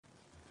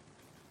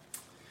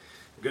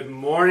Good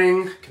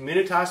morning,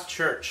 Communitas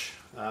Church.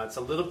 It's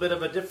a little bit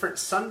of a different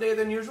Sunday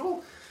than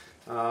usual.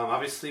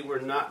 Obviously, we're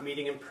not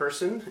meeting in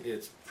person.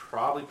 It's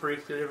probably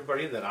pretty clear to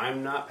everybody that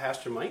I'm not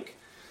Pastor Mike.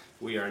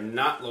 We are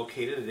not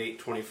located at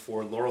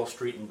 824 Laurel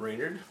Street in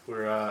Brainerd.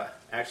 We're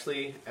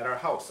actually at our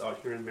house out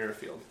here in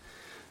Merrifield.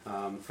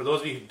 For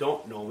those of you who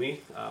don't know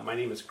me, my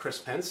name is Chris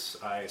Pence.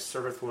 I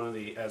serve as one of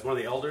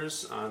the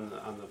elders on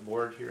the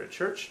board here at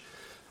church,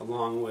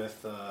 along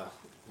with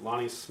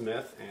Lonnie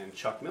Smith and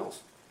Chuck Mills.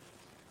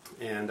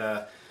 And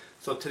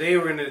so today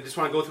we're going to just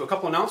want to go through a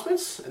couple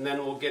announcements, and then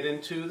we'll get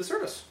into the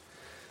service.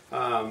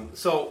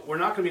 So we're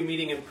not going to be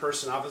meeting in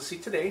person, obviously,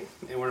 today,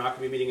 and we're not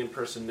going to be meeting in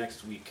person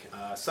next week.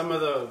 Some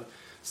of the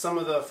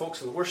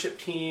folks in the worship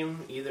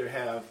team either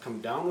have come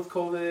down with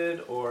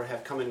COVID or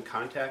have come in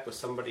contact with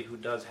somebody who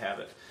does have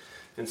it.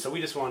 And so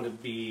we just wanted to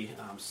be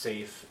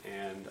safe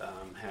and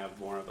have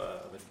more of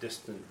a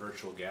distant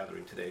virtual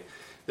gathering today.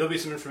 There'll be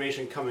some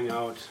information coming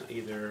out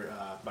either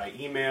by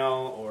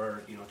email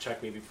or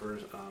check maybe for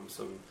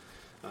some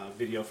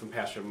video from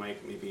Pastor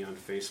Mike maybe on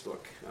Facebook.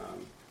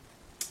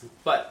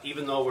 But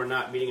even though we're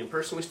not meeting in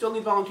person, we still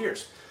need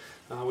volunteers.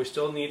 We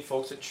still need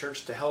folks at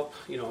church to help,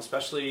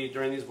 especially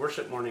during these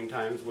worship morning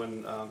times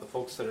when the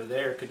folks that are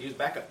there could use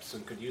backups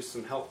and could use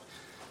some help.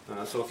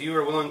 So if you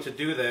are willing to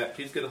do that,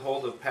 please get a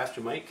hold of Pastor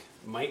Mike,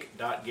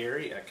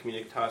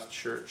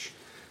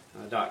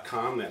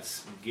 mike.gary@communitaschurch.com.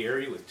 That's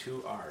Gary with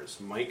 2 R's,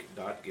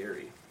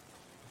 mike.gary.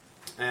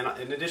 And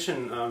in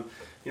addition,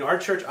 our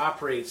church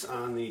operates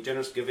on the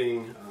generous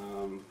giving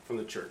from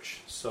the church.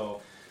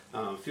 So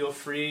feel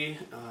free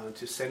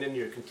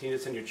to continue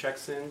to send your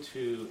checks in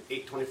to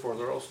 824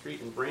 Laurel Street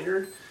in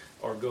Brainerd,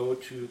 or go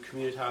to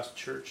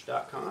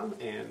communitaschurch.com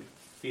and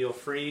feel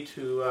free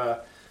to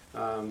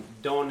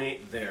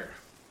donate there.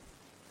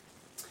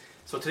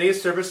 So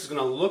today's service is going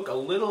to look a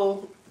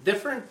little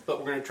different, but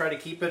we're going to try to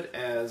keep it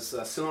as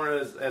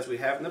similar as we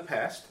have in the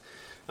past.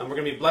 We're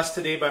going to be blessed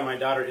today by my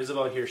daughter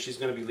Isabel here. She's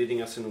going to be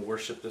leading us in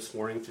worship this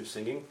morning through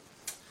singing.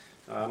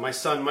 My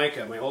son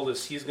Micah, my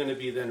oldest, he's going to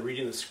be then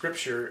reading the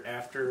scripture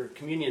after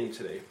communion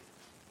today.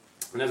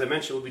 And as I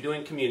mentioned, we'll be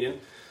doing communion.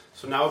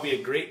 So now would be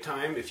a great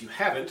time, if you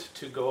haven't,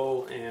 to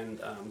go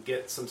and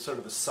get some sort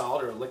of a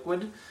solid or a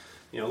liquid.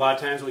 A lot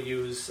of times we'll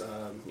use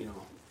a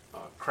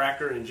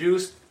cracker and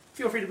juice.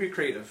 Feel free to be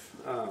creative.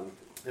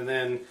 And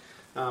then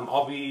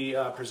I'll be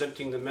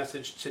presenting the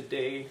message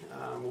today.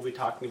 We'll be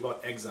talking about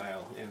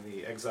exile and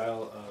the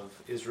exile of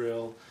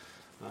Israel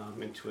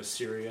into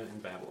Assyria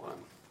and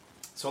Babylon.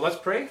 So let's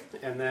pray,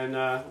 and then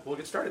we'll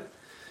get started.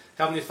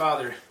 Heavenly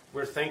Father,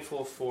 we're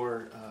thankful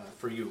for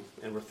you,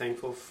 and we're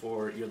thankful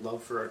for your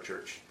love for our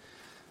church.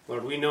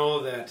 Lord, we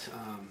know that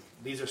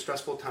these are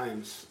stressful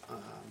times.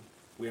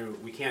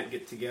 We can't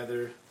get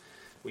together.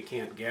 We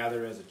can't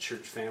gather as a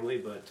church family,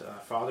 but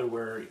Father,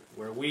 where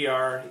we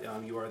are,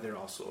 you are there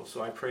also.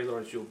 So I pray,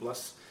 Lord, that you'll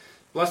bless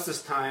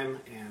this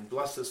time and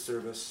bless this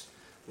service.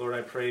 Lord,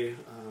 I pray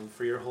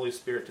for your Holy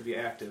Spirit to be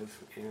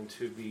active and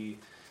to be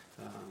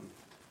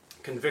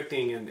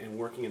convicting and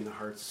working in the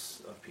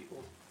hearts of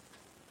people.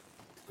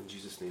 In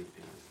Jesus' name,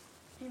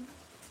 amen.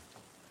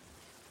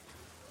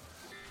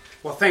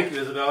 Well, thank you,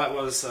 Isabel.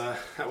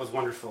 That was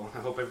wonderful. I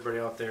hope everybody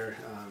out there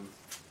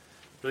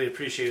really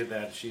appreciated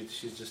that.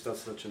 She's just done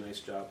such a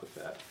nice job with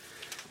that.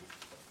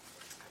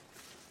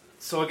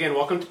 So again,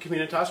 welcome to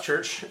Communitas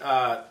Church.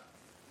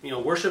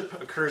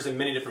 Worship occurs in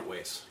many different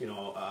ways.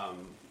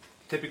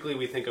 Typically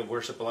we think of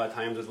worship a lot of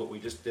times as what we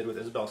just did with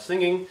Isabel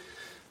singing,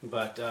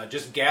 but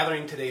just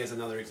gathering today is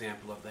another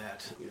example of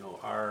that.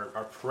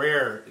 Our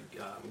prayer,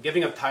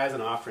 giving of tithes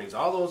and offerings,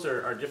 all those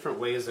are different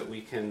ways that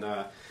we can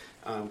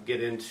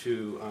get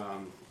into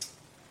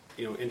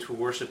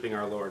worshiping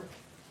our Lord.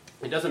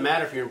 It doesn't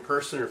matter if you're in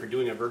person or if you're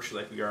doing it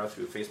virtually like we are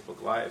through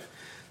Facebook Live.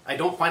 I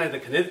don't find it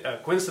a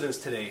coincidence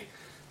today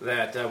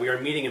that we are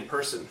meeting in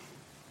person.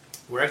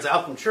 We're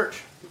exiled from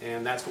church,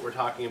 and that's what we're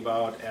talking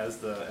about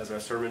as our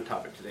sermon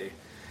topic today.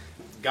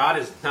 God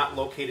is not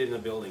located in a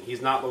building.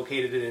 He's not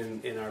located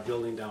in our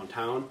building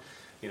downtown.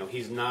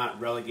 He's not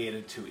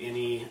relegated to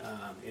any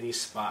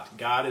spot.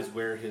 God is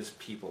where his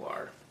people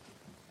are.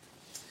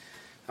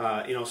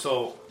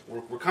 So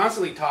we're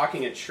constantly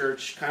talking at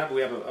church.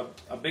 We have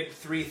a big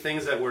 3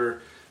 things that we're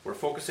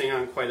focusing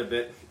on quite a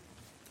bit,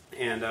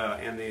 and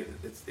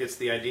it's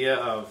the idea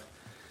of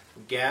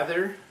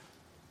gather,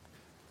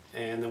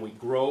 and then we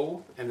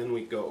grow, and then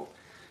we go.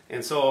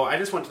 And so I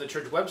just went to the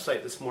church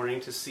website this morning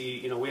to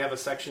see. We have a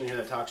section here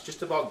that talks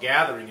just about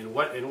gathering and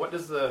what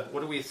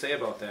do we say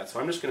about that. So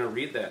I'm just going to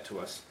read that to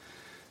us.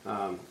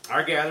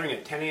 Our gathering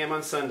at 10 a.m.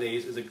 on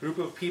Sundays is a group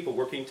of people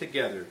working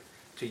together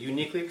to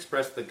uniquely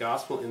express the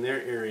gospel in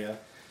their area,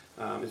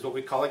 is what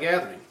we call a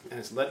gathering. And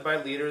it's led by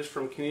leaders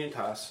from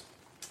Communitas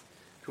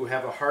who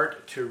have a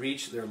heart to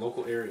reach their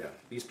local area.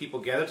 These people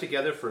gather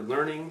together for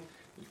learning,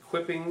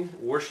 equipping,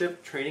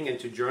 worship, training, and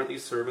to jointly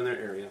serve in their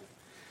area.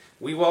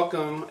 We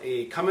welcome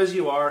a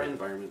come-as-you-are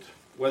environment.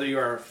 Whether you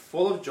are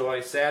full of joy,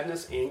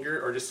 sadness,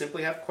 anger, or just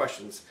simply have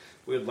questions,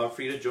 we would love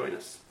for you to join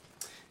us.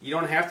 You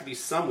don't have to be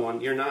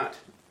someone you're not.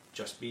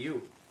 Just be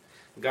you.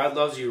 God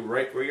loves you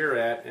right where you're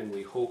at, and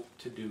we hope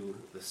to do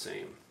the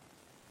same.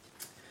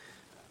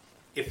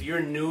 If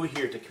you're new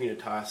here to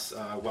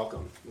Communitas,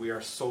 welcome. We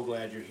are so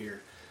glad you're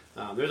here.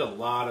 There's a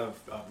lot of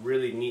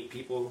really neat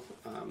people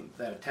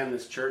that attend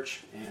this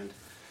church, and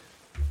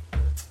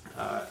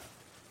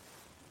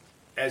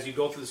as you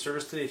go through the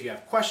service today, if you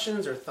have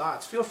questions or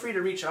thoughts, feel free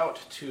to reach out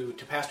to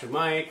Pastor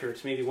Mike or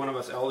to maybe one of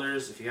us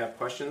elders if you have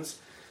questions.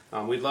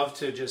 We'd love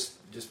to just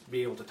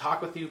be able to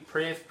talk with you,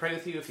 pray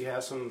with you if you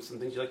have some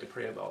things you'd like to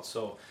pray about.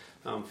 So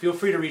feel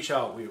free to reach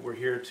out. We're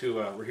here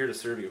to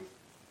serve you.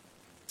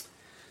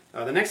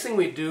 The next thing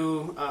we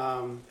do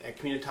at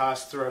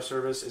Communitas through our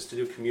service is to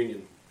do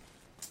communion.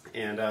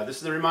 And this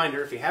is a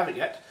reminder, if you haven't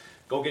yet,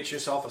 go get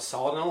yourself a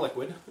solid and a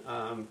liquid.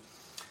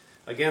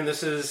 Again,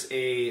 this is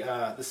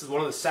one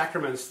of the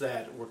sacraments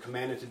that we're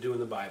commanded to do in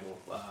the Bible.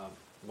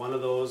 One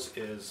of those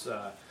is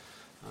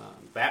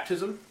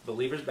baptism,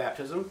 believer's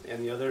baptism,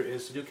 and the other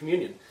is to do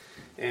communion.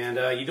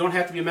 And you don't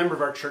have to be a member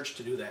of our church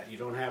to do that. You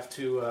don't have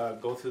to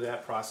go through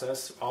that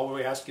process. All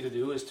we ask you to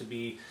do is to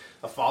be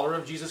a follower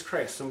of Jesus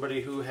Christ,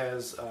 somebody who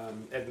has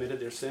admitted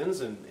their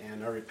sins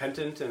and are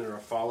repentant and are a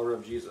follower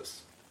of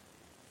Jesus.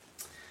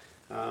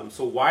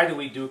 So why do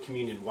we do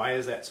communion? Why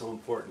is that so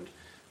important?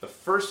 The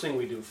first thing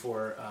we do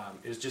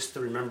is just to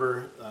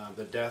remember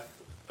the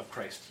death of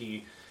Christ.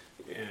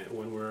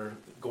 When we're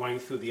going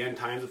through the end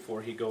times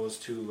before he goes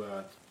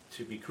to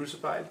be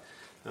crucified,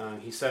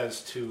 he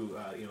says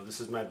this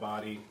is my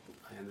body,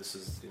 and this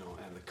is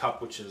and the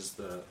cup, which is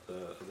the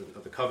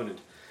covenant,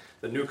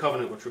 the new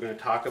covenant, which we're going to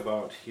talk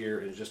about here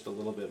in just a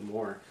little bit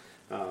more.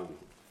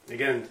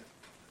 Again,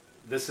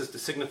 this is to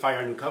signify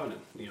our new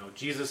covenant.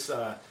 Jesus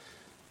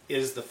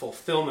is the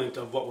fulfillment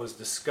of what was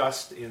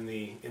discussed in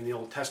the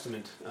Old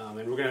Testament,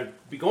 and we're going to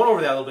be going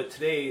over that a little bit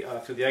today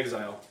through the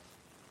exile.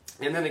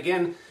 And then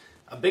again,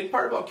 a big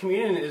part about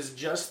communion is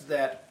just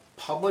that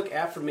public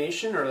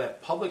affirmation or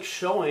that public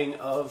showing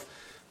of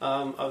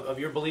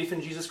your belief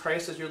in Jesus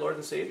Christ as your Lord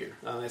and Savior.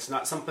 It's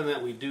not something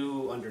that we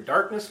do under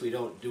darkness. We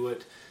don't do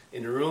it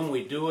in a room.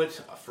 We do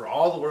it for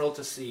all the world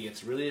to see.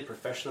 It's really a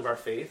profession of our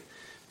faith,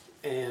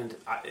 and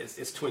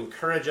it's to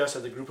encourage us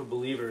as a group of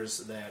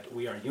believers that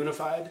we are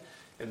unified,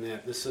 and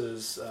that this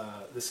is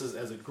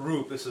as a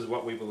group, this is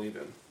what we believe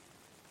in.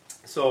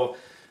 So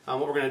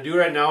what we're going to do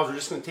right now is we're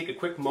just going to take a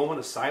quick moment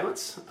of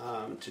silence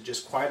to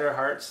just quiet our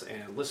hearts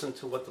and listen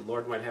to what the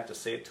Lord might have to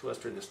say to us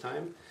during this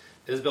time.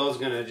 Isabel is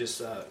going to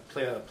just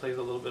play a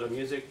little bit of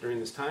music during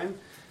this time.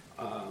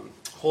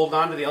 Hold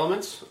on to the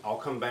elements. I'll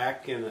come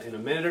back in a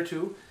minute or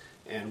two,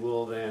 and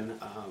we'll then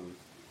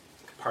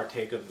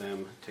partake of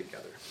them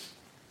together.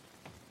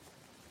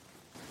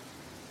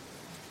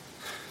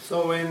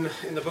 So in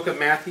the book of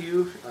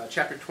Matthew,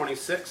 chapter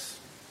 26,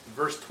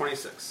 verse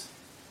 26,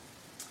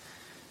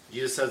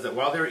 Jesus says that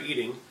while they were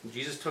eating,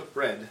 Jesus took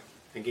bread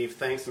and gave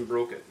thanks and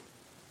broke it,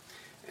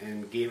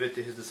 and gave it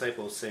to his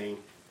disciples, saying,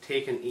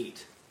 "Take and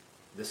eat.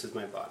 This is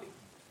my body."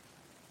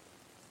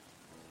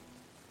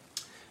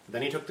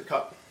 Then he took the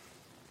cup,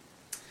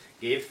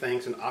 gave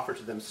thanks, and offered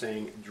to them,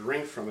 saying,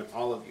 "Drink from it,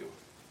 all of you.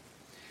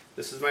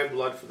 This is my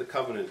blood for the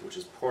covenant, which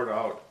is poured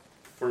out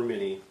for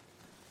many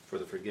for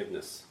the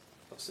forgiveness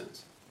of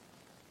sins."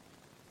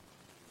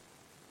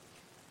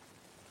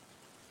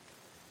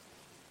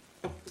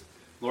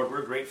 Lord,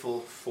 we're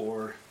grateful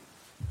for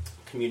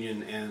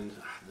communion and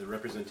the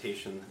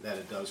representation that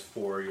it does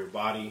for your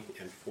body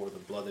and for the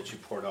blood that you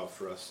poured out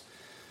for us,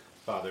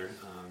 Father.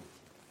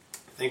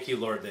 Thank you,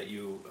 Lord, that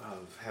you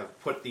have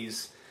put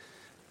these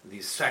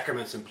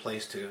sacraments in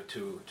place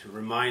to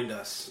remind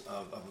us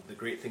of the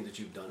great things that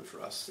you've done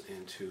for us,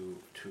 and to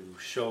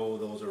show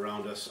those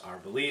around us our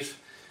belief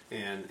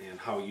and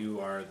how you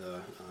are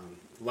the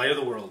light of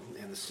the world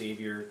and the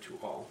Savior to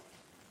all.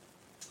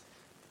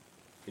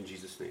 In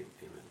Jesus' name,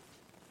 amen.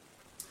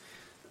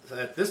 So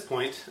at this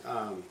point,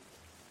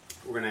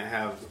 we're going to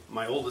have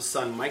my oldest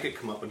son, Micah,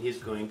 come up, and he's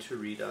going to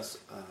read us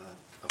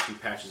a few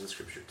passages of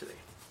Scripture today.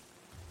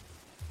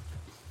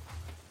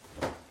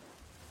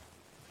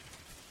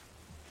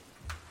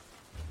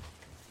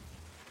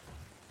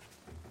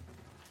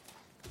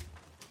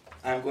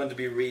 I'm going to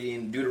be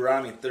reading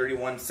Deuteronomy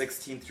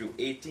 31:16 through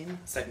 18,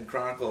 2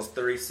 Chronicles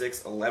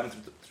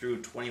 36:11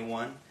 through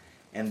 21,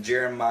 and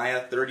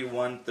Jeremiah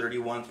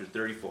 31:31 through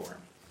 34.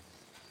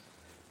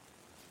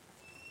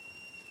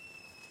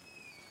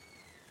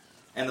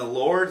 And the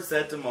Lord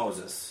said to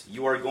Moses,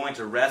 "You are going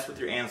to rest with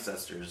your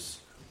ancestors,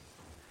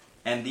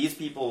 and these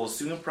people will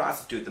soon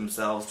prostitute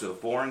themselves to a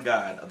foreign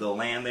god of the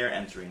land they are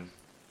entering.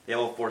 They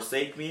will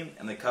forsake me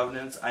and the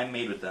covenants I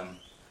made with them.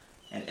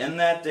 And in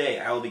that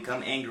day I will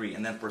become angry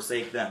and then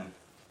forsake them.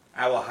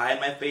 I will hide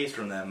my face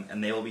from them,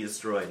 and they will be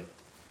destroyed.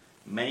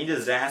 Many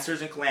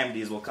disasters and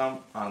calamities will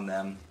come on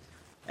them,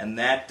 and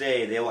that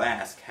day they will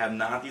ask, 'Have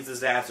not these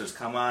disasters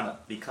come on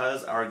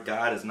because our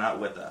God is not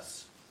with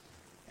us?'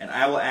 And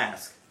I will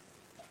ask,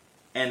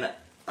 and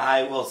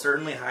I will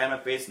certainly hide my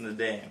face in the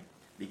day,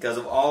 because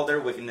of all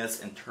their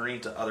wickedness and turning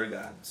to other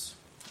gods."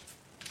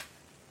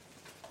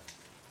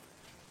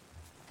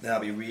 Then I'll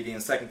be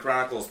reading 2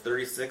 Chronicles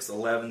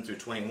 36:11 through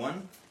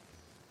 21.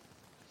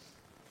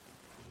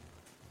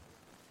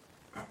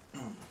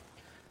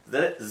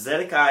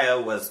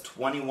 Zedekiah was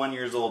 21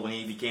 years old when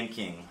he became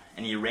king,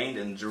 and he reigned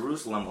in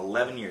Jerusalem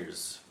 11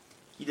 years.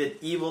 He did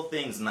evil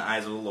things in the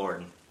eyes of the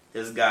Lord,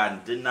 his God,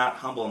 and did not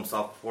humble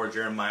himself before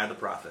Jeremiah the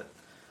prophet,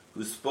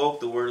 who spoke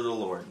the word of the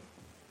Lord.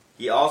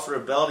 He also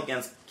rebelled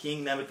against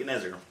King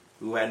Nebuchadnezzar,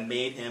 who had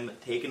made him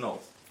take an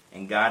oath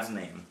in God's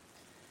name.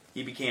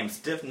 He became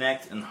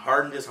stiff-necked and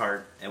hardened his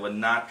heart, and would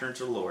not turn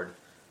to the Lord,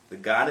 the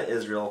God of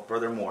Israel.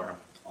 Furthermore,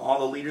 all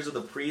the leaders of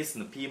the priests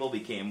and the people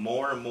became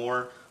more and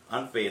more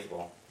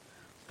unfaithful,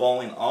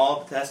 following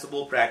all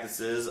detestable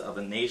practices of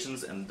the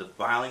nations and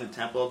defiling the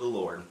temple of the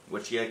Lord,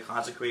 which he had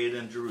consecrated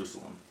in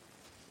Jerusalem.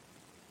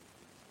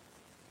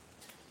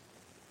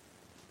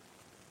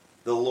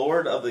 The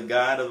Lord of the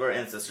God of our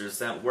ancestors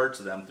sent word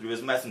to them through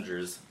his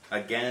messengers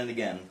again and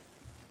again,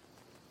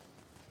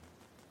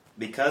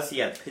 because he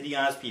had pity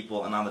on his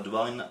people and on the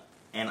dwelling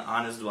and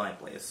on his dwelling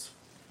place.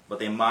 But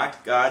they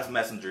mocked God's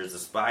messengers,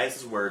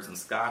 despised his words, and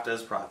scoffed at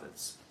his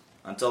prophets,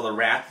 until the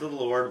wrath of the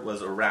Lord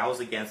was aroused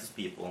against his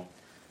people,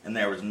 and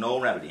there was no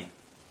remedy.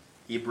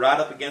 He brought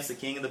up against the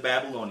king of the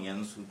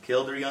Babylonians, who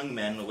killed their young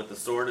men with the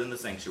sword in the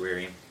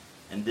sanctuary,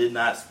 and did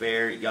not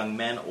spare young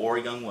men or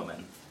young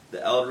women,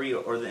 the elderly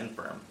or the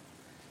infirm.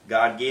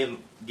 God gave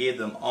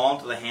them all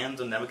into the hands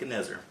of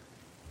Nebuchadnezzar.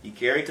 He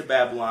carried to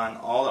Babylon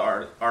all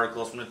the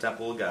articles from the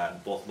temple of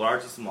God, both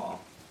large and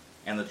small,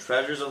 and the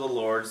treasures of the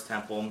Lord's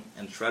temple,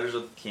 and treasures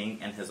of the king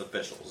and his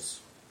officials.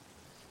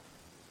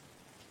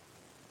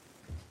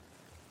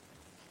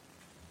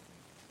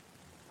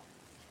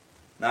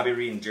 Now I'll be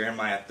reading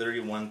Jeremiah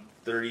 31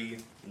 through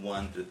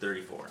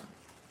 34.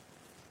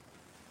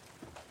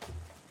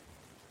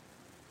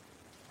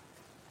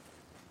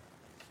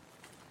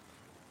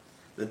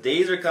 The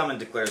days are coming,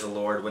 declares the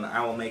Lord, when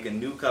I will make a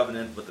new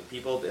covenant with the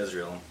people of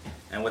Israel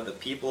and with the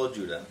people of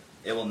Judah.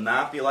 It will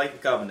not be like the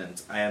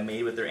covenant I have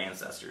made with their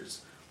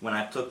ancestors, when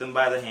I took them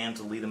by the hand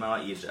to lead them out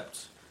of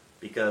Egypt,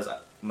 because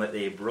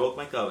they broke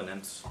my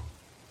covenant,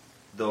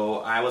 though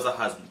I was a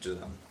husband to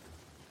them.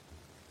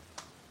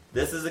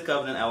 This is the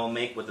covenant I will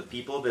make with the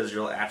people of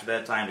Israel after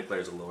that time,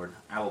 declares the Lord.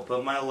 I will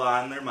put my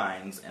law in their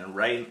minds and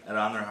write it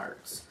on their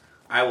hearts.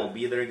 I will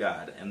be their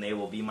God, and they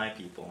will be my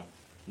people.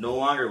 No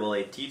longer will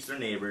they teach their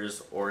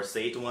neighbors or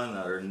say to one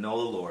another, know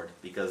the Lord,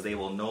 because they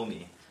will know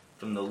me,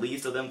 from the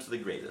least of them to the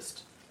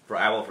greatest. For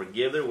I will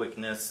forgive their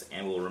wickedness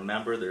and will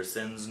remember their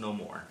sins no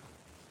more.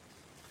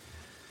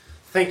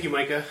 Thank you,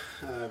 Micah.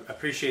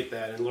 Appreciate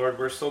that. And Lord,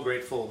 we're so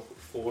grateful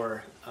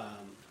for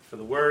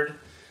the Word,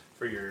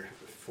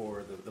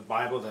 for the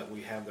Bible, that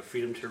we have the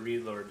freedom to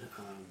read, Lord.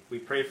 We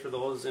pray for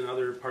those in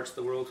other parts of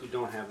the world who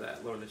don't have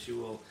that, Lord, that you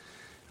will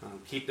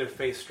keep their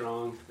faith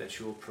strong, that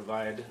you will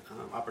provide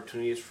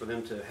opportunities for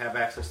them to have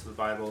access to the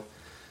Bible,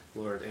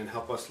 Lord, and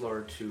help us,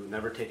 Lord, to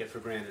never take it for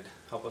granted.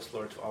 Help us,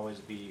 Lord, to always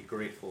be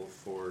grateful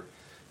for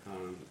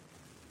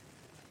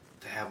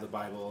to have the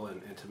Bible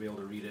and to be able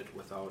to read it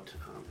without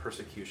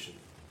persecution.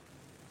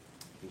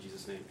 In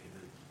Jesus' name,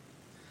 amen.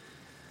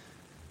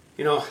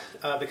 You know,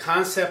 the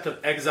concept of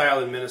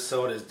exile in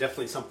Minnesota is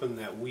definitely something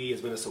that we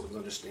as Minnesotans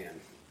understand.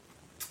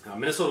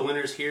 Minnesota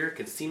winters here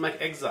can seem like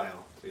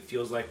exile. It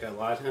feels like a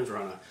lot of times we're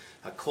on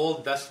a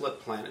cold, desolate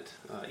planet.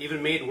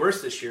 Even made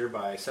worse this year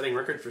by setting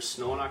record for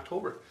snow in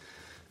October.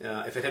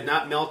 If it had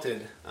not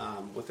melted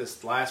with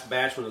this last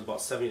batch when it was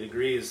about 70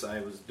 degrees,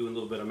 I was doing a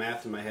little bit of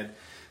math in my head,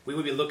 we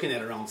would be looking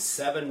at around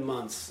 7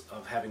 months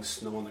of having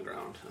snow on the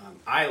ground.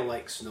 I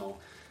like snow.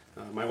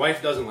 My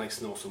wife doesn't like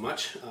snow so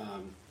much,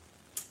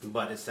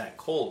 but it's that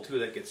cold too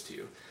that gets to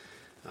you.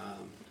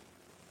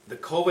 The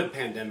COVID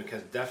pandemic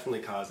has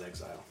definitely caused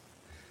exile.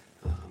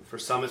 For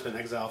some, it's been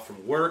exile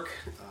from work.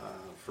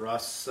 For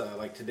us,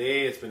 like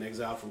today, it's been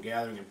exile from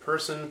gathering in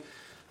person.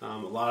 A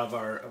lot of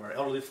our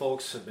elderly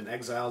folks have been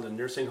exiled in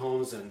nursing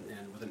homes and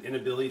with an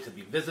inability to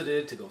be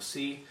visited, to go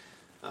see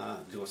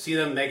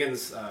them.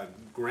 Megan's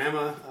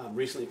grandma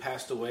recently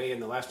passed away,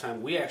 and the last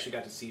time we actually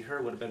got to see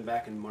her would have been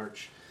back in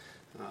March.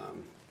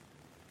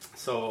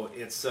 So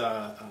it's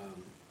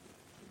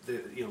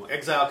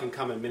exile can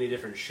come in many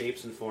different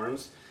shapes and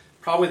forms.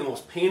 Probably the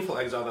most painful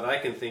exile that I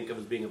can think of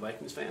is being a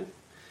Vikings fan.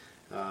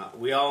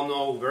 We all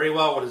know very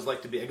well what it's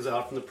like to be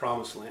exiled from the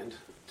Promised Land,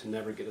 to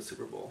never get a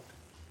Super Bowl.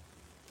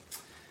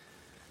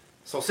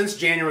 So since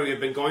January, we've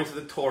been going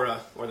through the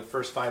Torah, or the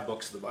first 5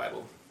 books of the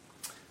Bible.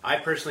 I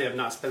personally have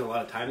not spent a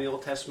lot of time in the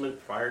Old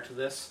Testament prior to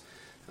this,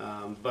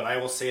 but I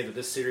will say that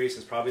this series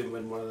has probably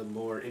been one of the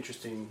more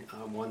interesting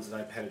ones that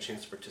I've had a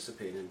chance to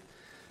participate in.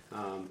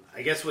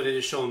 I guess what it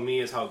has shown me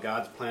is how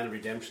God's plan of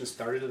redemption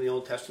started in the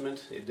Old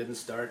Testament. It didn't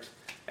start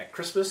at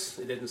Christmas.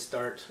 It didn't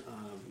start,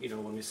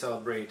 when we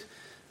celebrate,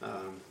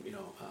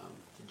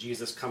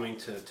 Jesus coming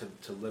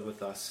to live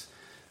with us.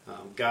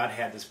 God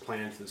had this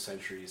plan through the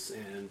centuries,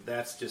 and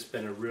that's just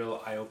been a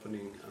real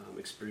eye-opening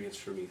experience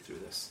for me through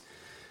this.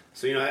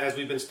 So, as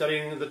we've been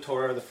studying the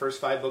Torah, the first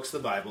 5 books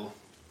of the Bible,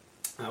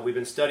 we've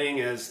been studying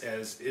as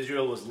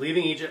Israel was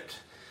leaving Egypt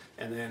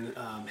and then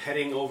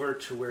heading over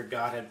to where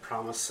God had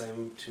promised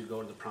them to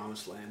go to the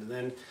Promised Land. And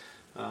then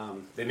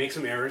They make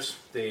some errors,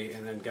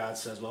 and then God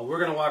says, well, we're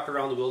going to walk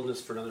around the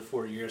wilderness for another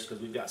 40 years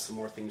because we've got some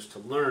more things to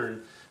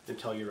learn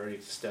until you're ready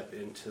to step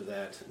into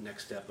that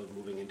next step of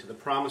moving into the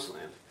promised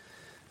land.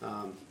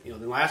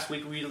 Then last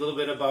week we read a little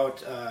bit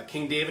about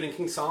King David and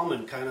King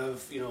Solomon, kind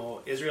of,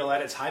 Israel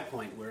at its high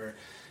point, where,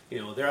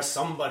 they're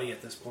somebody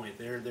at this point.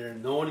 They're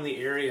known in the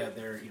area.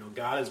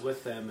 God is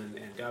with them,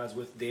 and God is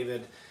with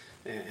David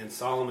and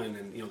Solomon,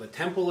 and the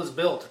temple is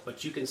built.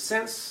 But you can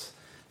sense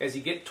as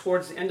you get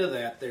towards the end of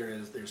that,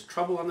 there's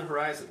trouble on the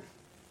horizon.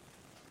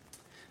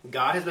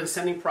 God has been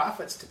sending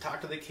prophets to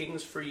talk to the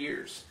kings for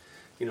years.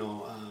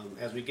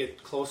 As we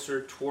get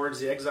closer towards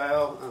the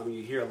exile,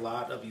 you hear a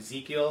lot of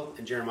Ezekiel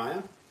and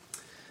Jeremiah.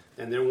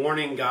 And they're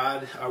warning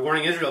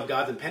Israel of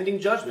God's impending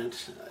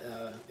judgment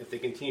if they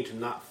continue to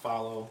not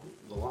follow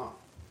the law.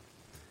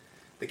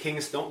 The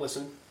kings don't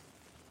listen,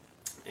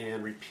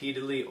 and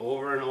repeatedly,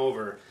 over and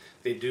over,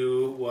 they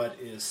do what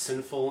is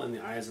sinful in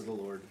the eyes of the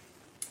Lord.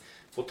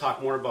 We'll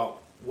talk more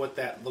about what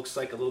that looks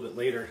like a little bit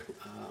later.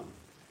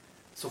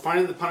 So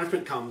finally, the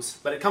punishment comes,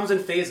 but it comes in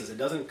phases. It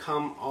doesn't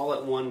come all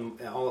at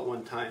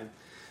one time.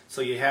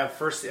 So you have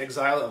first the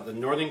exile of the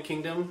northern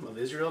kingdom of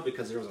Israel,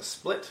 because there was a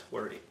split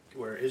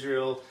where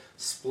Israel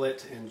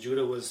split and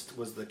Judah was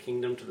the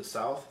kingdom to the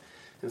south.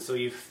 And so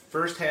you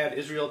first had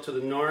Israel to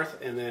the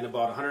north, and then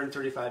about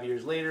 135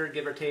 years later,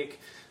 give or take,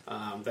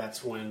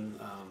 that's when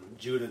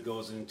Judah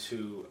goes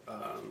into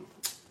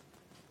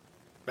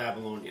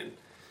Babylonian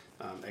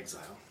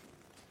exile.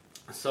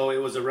 So it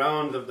was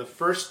around the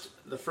first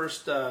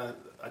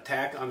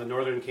attack on the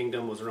northern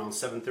kingdom was around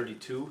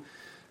 732,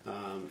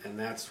 and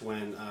that's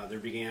when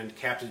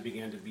captives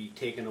began to be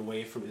taken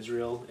away from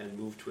Israel and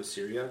moved to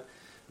Assyria.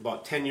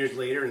 About 10 years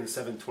later, in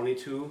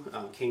 722,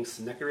 King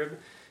Sennacherib,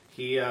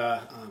 he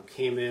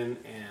came in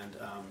and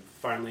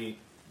finally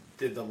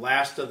did the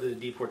last of the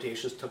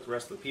deportations, took the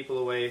rest of the people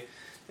away,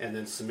 and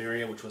then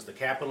Samaria, which was the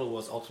capital,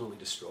 was ultimately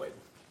destroyed.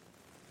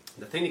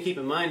 The thing to keep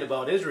in mind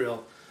about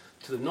Israel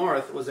to the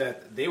north was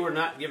that they were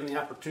not given the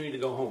opportunity to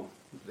go home.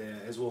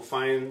 As we'll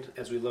find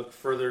as we look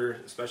further,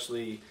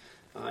 especially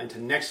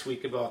into next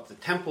week, about the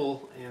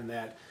temple, and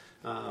that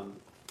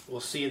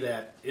we'll see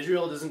that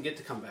Israel doesn't get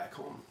to come back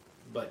home,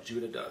 but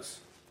Judah does.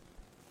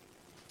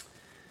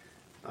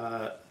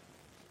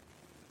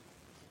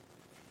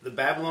 The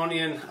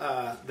Babylonian,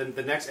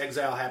 the next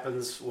exile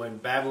happens when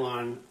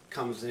Babylon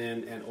comes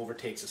in and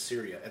overtakes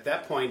Assyria. At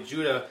that point,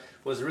 Judah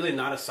was really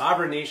not a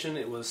sovereign nation.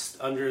 It was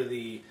under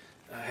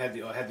had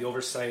the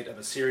oversight of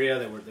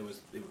Assyria.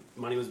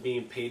 Money was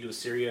being paid to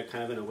Assyria,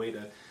 kind of in a way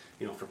to,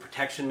 for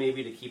protection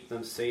maybe, to keep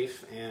them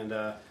safe. And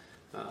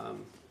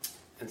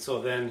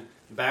so then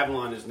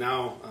Babylon is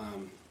now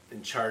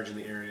in charge in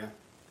the area,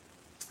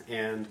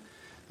 and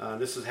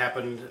this has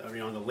happened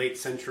in the late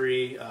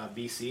century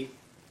BC.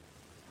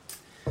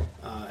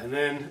 And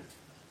then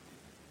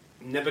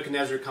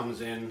Nebuchadnezzar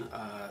comes in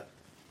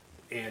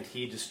and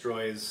he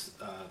destroys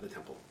the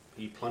temple.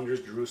 He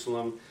plunders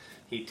Jerusalem.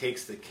 He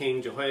takes the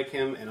king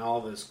Jehoiakim and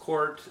all of his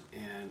court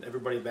and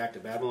everybody back to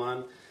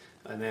Babylon.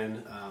 And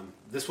then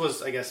this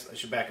was, I guess I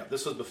should back up,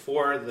 this was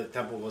before the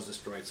temple was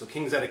destroyed. So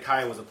King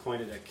Zedekiah was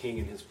appointed a king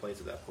in his place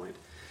at that point.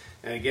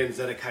 And again,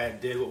 Zedekiah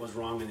did what was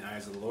wrong in the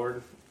eyes of the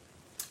Lord.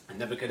 And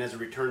Nebuchadnezzar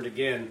returned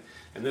again,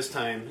 and this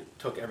time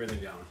took everything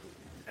down.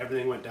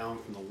 Everything went down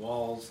from the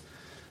walls.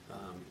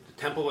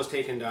 The temple was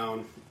taken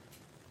down,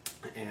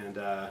 and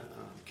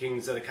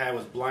King Zedekiah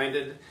was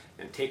blinded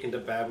and taken to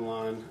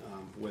Babylon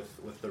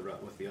with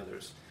the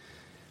others.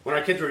 When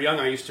our kids were young,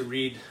 I used to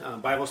read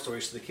Bible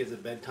stories to the kids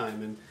at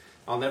bedtime, and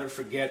I'll never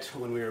forget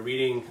when we were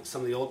reading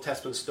some of the Old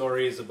Testament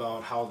stories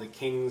about how the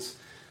kings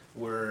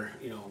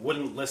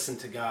wouldn't listen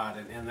to God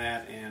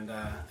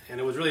and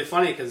it was really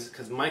funny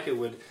because Micah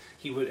would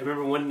I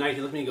remember one night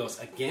he looked at me and goes,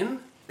 "Again?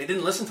 They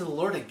didn't listen to the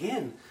Lord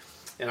again."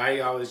 And I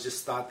always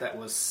just thought that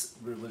was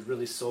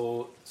really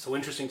so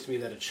interesting to me,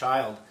 that a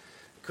child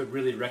could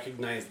really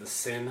recognize the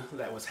sin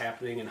that was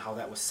happening and how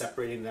that was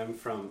separating them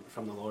from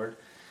the Lord.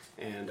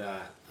 And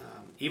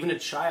even a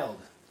child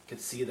could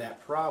see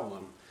that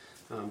problem.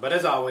 But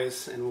as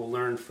always, and we'll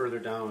learn further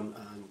down,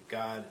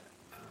 God,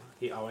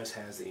 He always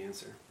has the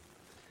answer.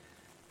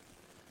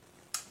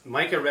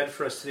 Micah read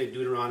for us today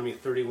Deuteronomy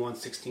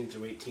 31:16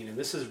 through 18, and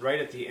this is right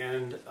at the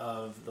end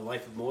of the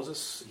life of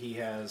Moses. He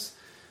has,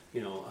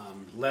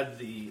 led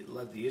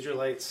the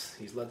Israelites.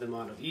 He's led them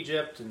out of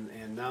Egypt,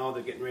 and now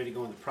they're getting ready to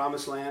go in the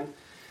Promised Land.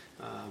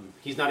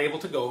 He's not able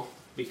to go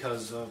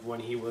because of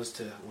when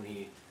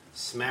he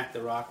smacked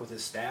the rock with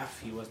his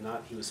staff. He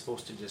was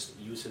supposed to just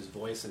use his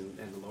voice, and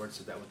the Lord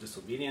said that was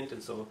disobedient,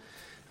 and so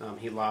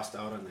he lost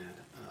out on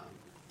that.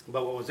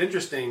 But what was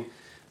interesting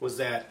was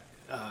that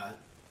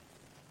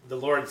the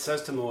Lord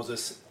says to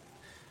Moses,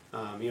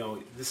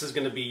 this is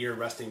going to be your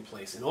resting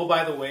place. And oh,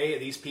 by the way,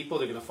 these people,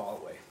 they're going to fall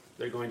away.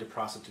 They're going to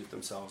prostitute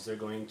themselves. They're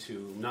going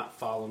to not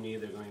follow me.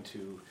 They're going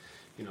to,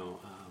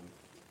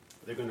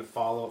 they're going to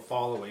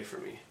fall away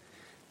from me.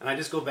 And I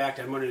just go back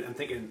to, I'm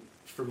thinking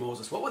for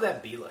Moses, what would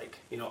that be like?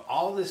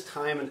 All this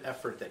time and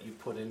effort that you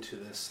put into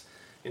this,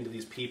 into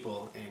these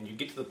people, and you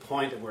get to the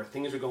point of where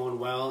things are going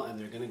well and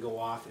they're going to go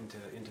off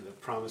into the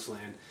promised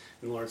land,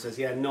 and the Lord says,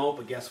 yeah, no,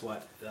 but guess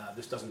what?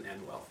 This doesn't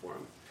end well for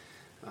them.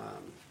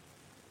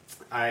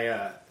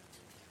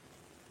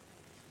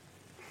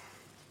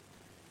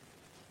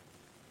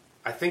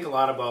 I think a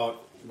lot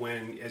about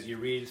when, as you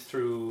read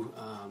through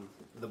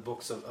the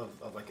books of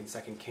like in 2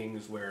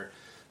 Kings, where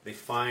they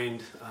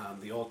find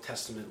the Old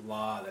Testament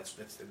law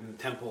that's in the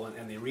temple,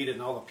 and they read it,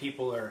 and all the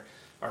people are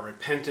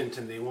repentant,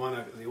 and they want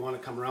to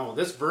come around. Well,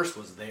 this verse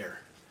was there,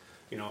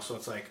 so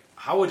it's like,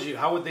 how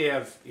would they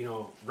have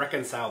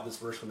reconciled this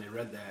verse when they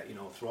read that,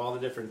 through all the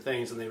different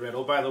things, and they read,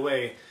 oh, by the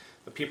way,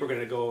 the people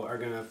are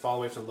going to fall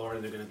away from the Lord,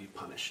 and they're going to be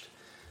punished.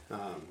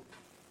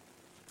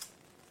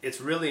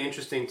 It's really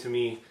interesting to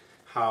me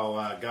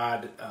how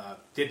God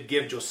did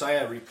give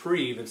Josiah a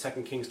reprieve in 2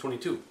 Kings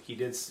 22. He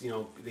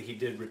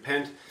did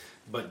repent,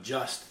 but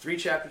just 3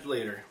 chapters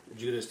later,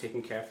 Judah is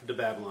taken captive to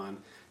Babylon,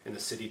 and the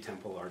city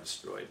temple are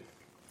destroyed.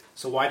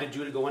 So why did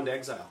Judah go into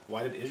exile?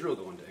 Why did Israel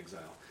go into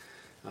exile?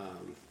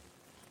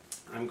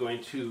 I'm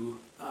going to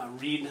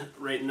read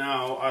right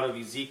now out of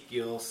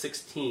Ezekiel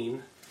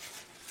 16,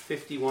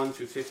 51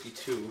 through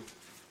 52.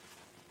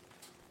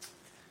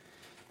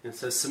 And it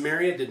says,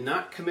 Samaria did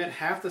not commit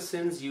half the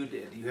sins you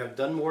did. You have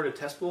done more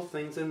detestable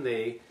things than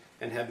they,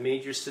 and have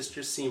made your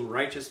sisters seem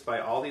righteous by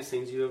all these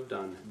things you have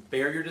done.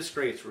 Bear your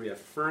disgrace, for you have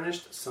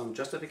furnished some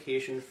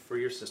justification for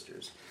your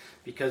sisters.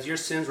 Because your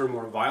sins were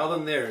more vile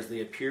than theirs,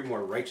 they appear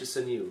more righteous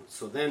than you.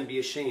 So then be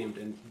ashamed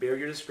and bear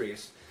your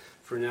disgrace,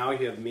 for now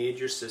you have made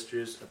your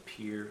sisters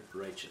appear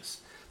righteous.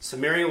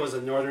 Samaria was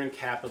the northern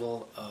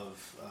capital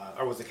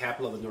was the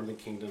capital of the northern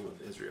kingdom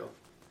of Israel.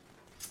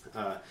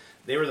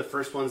 They were the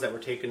first ones that were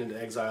taken into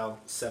exile,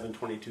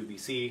 722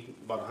 BC,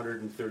 about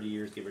 130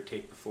 years, give or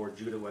take, before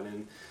Judah went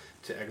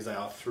into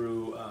exile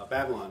through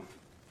Babylon.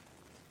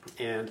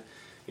 And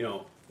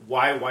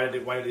why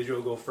did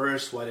Israel go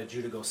first? Why did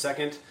Judah go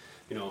second?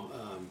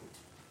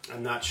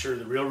 I'm not sure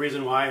the real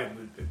reason why.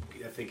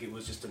 I think it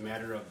was just a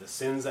matter of the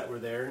sins that were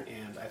there,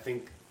 and I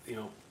think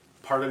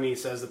part of me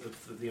says that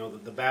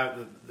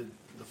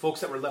the folks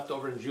that were left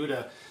over in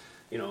Judah,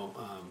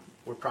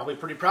 were probably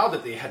pretty proud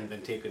that they hadn't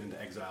been taken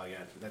into exile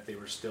yet, that they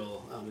were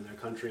still in their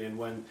country. And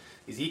when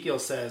Ezekiel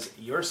says,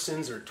 your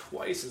sins are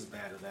twice as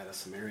bad as that of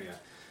Samaria,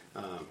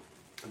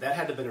 that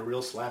had to have been a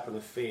real slap in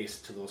the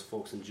face to those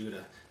folks in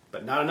Judah,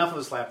 but not enough of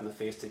a slap in the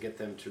face to get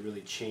them to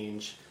really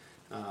change,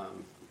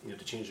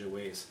 to change their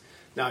ways.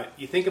 Now,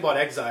 you think about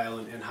exile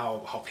and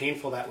how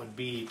painful that would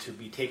be to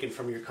be taken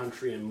from your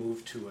country and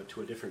moved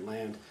to a different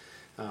land.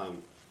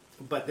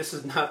 But this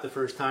is not the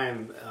first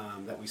time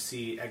that we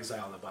see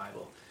exile in the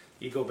Bible.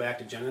 You go back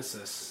to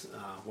Genesis,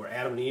 where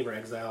Adam and Eve are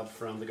exiled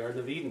from the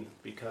Garden of Eden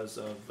because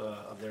of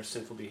their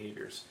sinful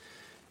behaviors.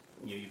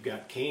 You've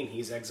got Cain;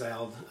 he's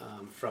exiled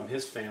from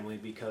his family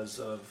because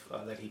of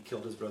that he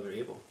killed his brother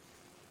Abel.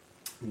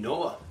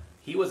 Noah,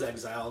 he was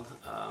exiled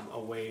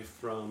away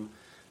from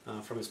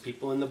his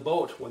people in the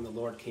boat when the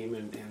Lord came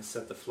in and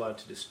sent the flood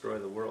to destroy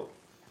the world.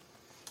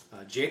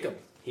 Jacob,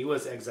 he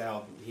was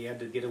exiled. He had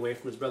to get away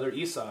from his brother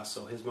Esau,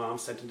 so his mom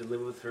sent him to live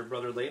with her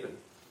brother Laban.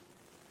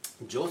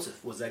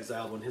 Joseph was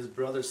exiled when his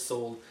brothers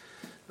sold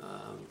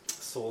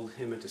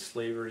him into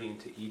slavery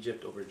into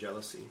Egypt over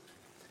jealousy.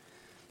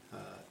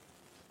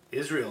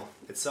 Israel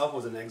itself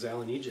was in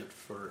exile in Egypt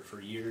for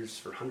years,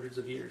 for hundreds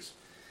of years.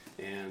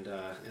 And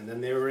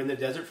then they were in the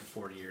desert for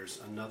 40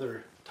 years,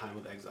 another time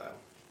of exile.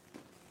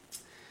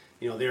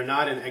 They're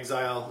not in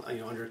exile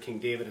under King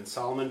David and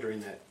Solomon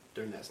during that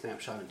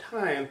snapshot in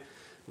time,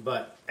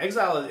 but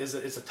exile is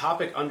a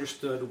topic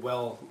understood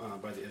well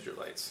by the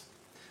Israelites.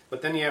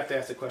 But then you have to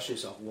ask the question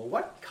yourself, well,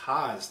 what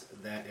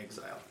caused that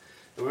exile?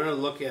 And we're going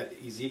to look at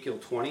Ezekiel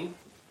 20,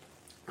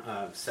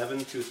 7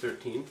 through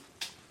 13.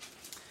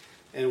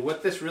 And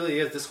what this really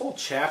is, this whole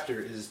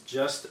chapter is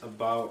just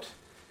about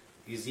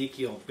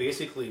Ezekiel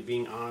basically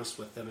being honest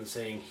with them and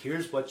saying,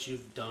 here's what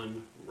you've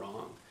done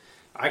wrong.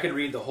 I could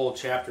read the whole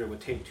chapter, it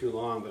would take too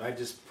long, but I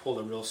just pulled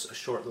a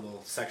short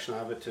little section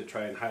of it to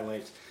try and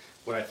highlight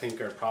what I think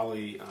are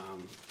probably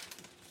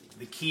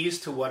the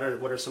keys to what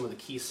are some of the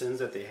key sins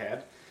that they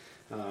had.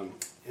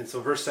 And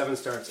so verse 7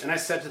 starts, and I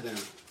said to them,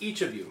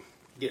 each of you,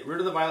 get rid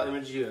of the vile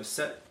image you have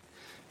set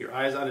your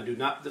eyes on, and do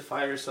not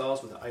defile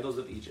yourselves with the idols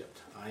of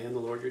Egypt. I am the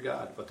Lord your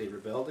God. But they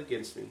rebelled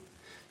against me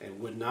and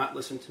would not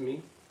listen to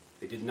me.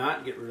 They did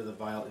not get rid of the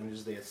vile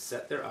images they had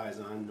set their eyes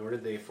on, nor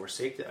did they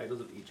forsake the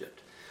idols of Egypt.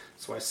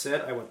 So I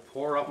said I would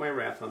pour out my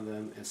wrath on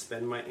them and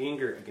spend my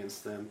anger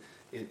against them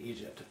in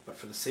Egypt. But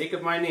for the sake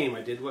of my name,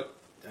 I did what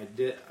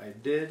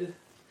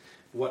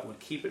would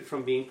keep it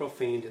from being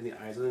profaned in the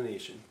eyes of the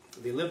nation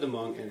they lived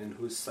among, and in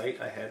whose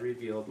sight I had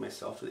revealed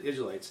myself to the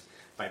Israelites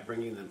by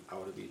bringing them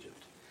out of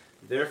Egypt.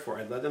 Therefore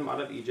I led them out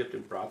of Egypt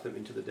and brought them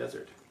into the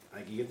desert.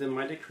 I gave them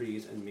my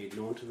decrees and made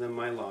known to them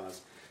my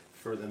laws,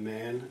 for the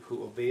man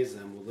who obeys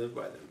them will live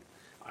by them.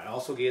 I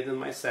also gave them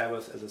my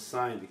Sabbaths as a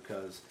sign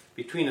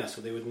between us,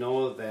 so they would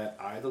know that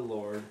I, the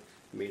Lord,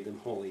 made them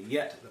holy.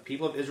 Yet the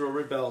people of Israel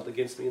rebelled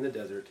against me in the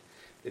desert.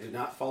 They did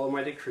not follow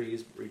my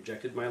decrees, but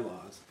rejected my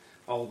laws.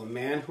 although the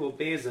man who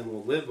obeys them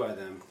will live by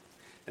them,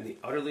 and they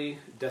utterly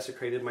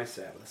desecrated my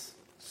Sabbaths.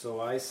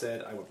 So I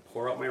said I would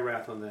pour out my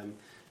wrath on them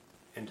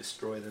and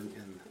destroy them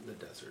in the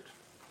desert.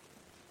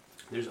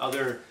 There's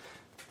other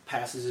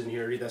passages in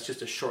here. That's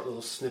just a short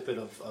little snippet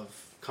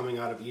of coming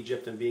out of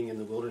Egypt and being in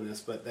the wilderness,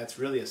 but that's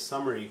really a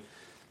summary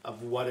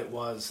of what it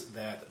was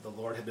that the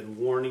Lord had been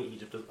warning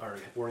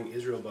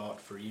Israel about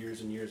for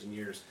years and years and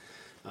years.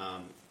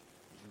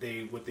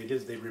 What they did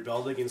is they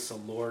rebelled against the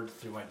Lord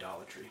through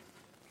idolatry.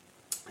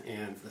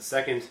 And the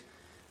second,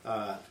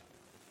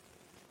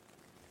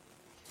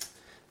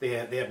 they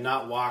have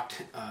not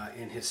walked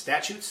in His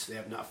statutes, they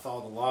have not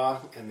followed the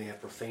law, and they have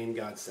profaned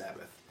God's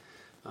Sabbath.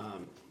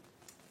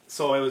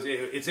 So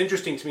it's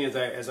interesting to me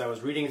as I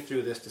was reading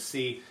through this to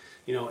see,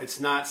 it's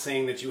not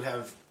saying that you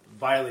have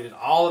violated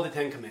all of the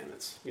Ten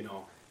Commandments.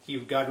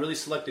 God really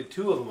selected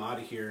two of them out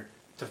of here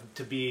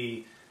to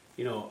be,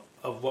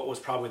 of what was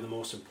probably the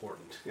most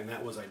important, and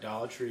that was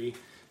idolatry,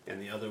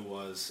 and the other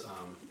was,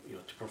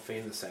 to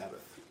profane the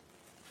Sabbath.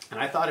 And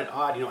I thought it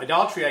odd,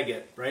 idolatry I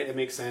get, right? It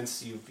makes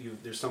sense.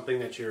 There's something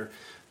that you're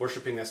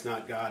worshiping that's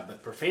not God,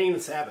 but profaning the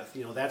Sabbath,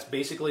 that's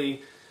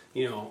basically,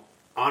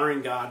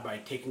 honoring God by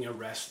taking a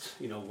rest,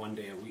 one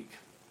day a week.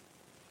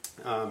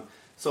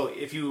 So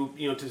if you,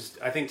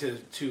 I think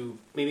to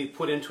maybe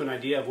put into an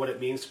idea of what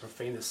it means to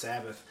profane the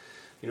Sabbath,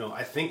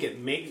 I think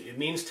it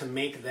means to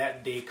make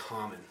that day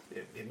common.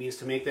 It means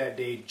to make that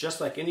day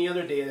just like any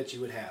other day that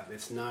you would have.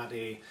 It's not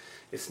a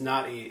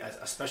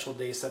special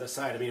day set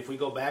aside. I mean, if we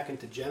go back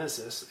into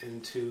Genesis,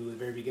 into the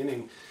very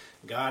beginning,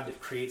 God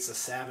creates a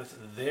Sabbath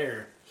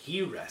there.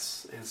 He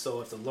rests. And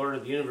so if the Lord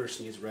of the universe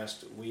needs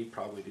rest, we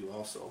probably do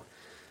also.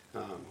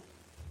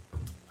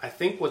 I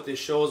think what this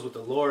shows with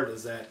the Lord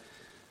is that,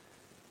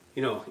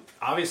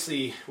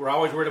 obviously we're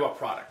always worried about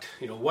product.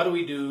 What do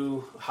we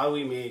do? How do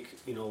we make,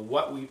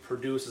 what we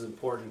produce is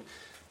important.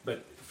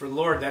 But for the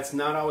Lord, that's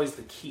not always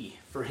the key.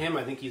 For Him,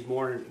 I think He's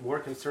more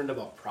concerned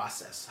about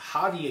process.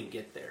 How do you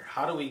get there?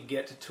 How do we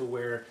get to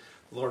where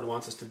the Lord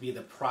wants us to be?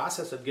 The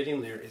process of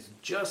getting there is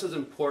just as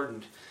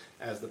important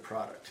as the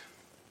product.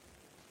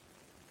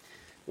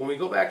 When we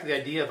go back to the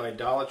idea of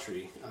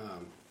idolatry,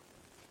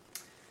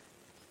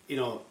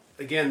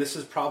 again, this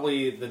is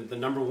probably the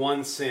number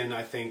one sin,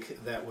 I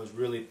think, that was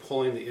really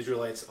pulling the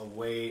Israelites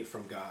away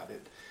from God.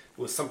 It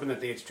was something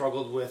that they had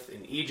struggled with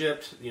in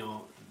Egypt.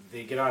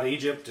 They get out of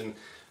Egypt, and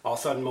all of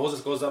a sudden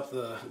Moses goes up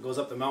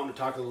the mountain to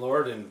talk to the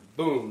Lord, and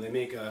boom,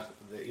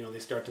 they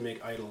start to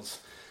make idols,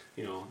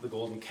 the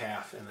golden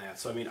calf and that.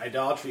 So I mean,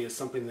 idolatry is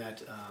something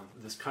that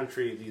this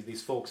country,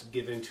 these folks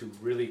give into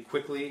really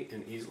quickly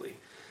and easily.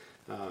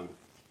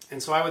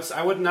 And so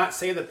I would not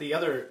say that the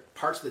other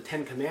parts of the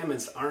Ten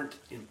Commandments aren't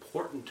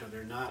important, or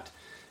they're not,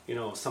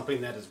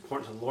 something that is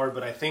important to the Lord.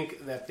 But I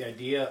think that the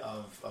idea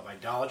of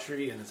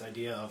idolatry and this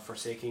idea of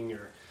forsaking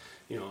your,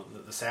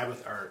 the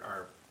Sabbath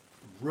are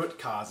root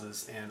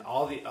causes, and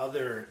all the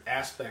other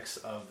aspects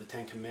of the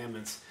Ten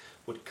Commandments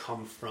would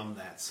come from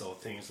that. So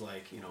things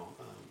like,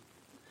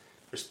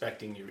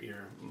 respecting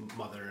your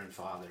mother and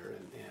father,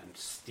 and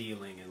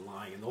stealing and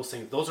lying, and those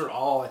things. Those are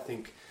all, I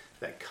think,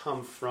 that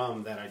come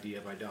from that idea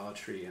of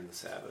idolatry and the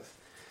Sabbath.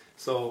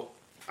 So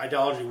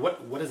idolatry,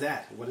 what is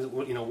that?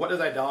 What does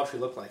idolatry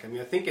look like? I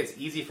mean, I think it's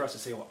easy for us to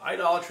say, well,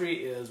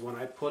 idolatry is when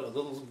I put a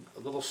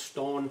little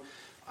stone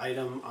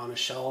item on a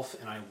shelf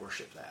and I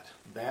worship that.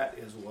 That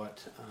is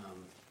what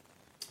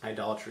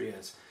idolatry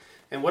is.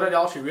 And what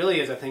idolatry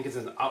really is, I think, is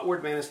an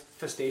outward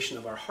manifestation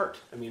of our heart.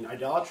 I mean,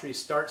 idolatry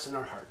starts in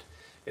our heart.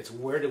 It's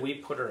where do we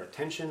put our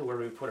attention, where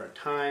do we put our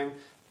time,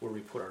 where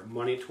we put our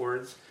money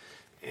towards.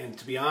 And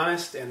to be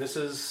honest, and this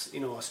is,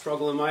 a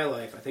struggle in my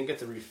life, I think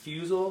it's a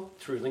refusal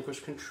to relinquish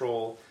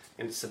control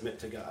and to submit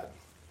to God.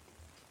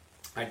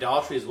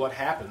 Idolatry is what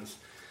happens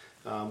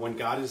when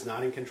God is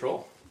not in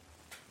control.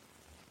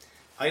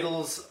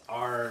 Idols,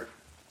 Megan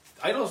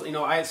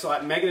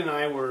and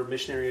I were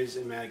missionaries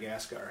in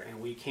Madagascar,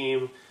 and we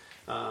came,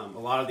 a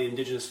lot of the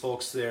indigenous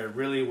folks there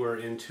really were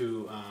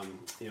into,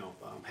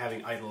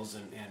 having idols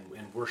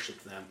and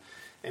worship them.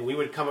 And we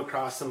would come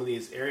across some of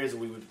these areas,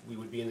 we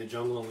would be in the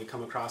jungle, and we'd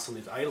come across some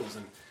of these idols,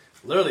 and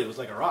literally it was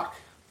like a rock.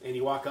 And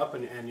you walk up,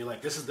 and you're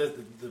like, this is the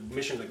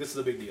mission, like, this is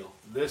a big deal.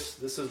 This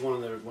is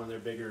one of their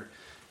bigger,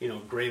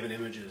 graven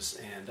images.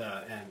 And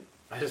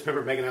I just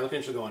remember Megan and I looking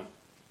at each other going,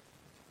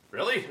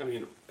 really? I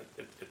mean,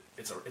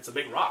 it's a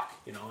big rock,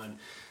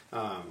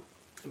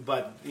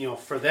 but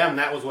for them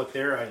that was what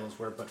their idols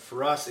were. But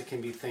for us, it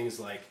can be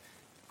things like,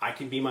 I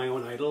can be my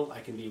own idol.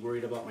 I can be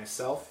worried about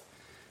myself.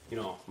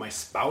 My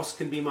spouse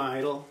can be my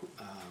idol,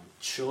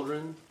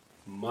 children,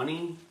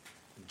 money,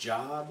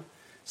 job,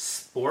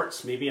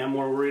 sports. Maybe I'm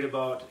more worried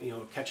about,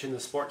 catching the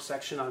sports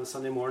section on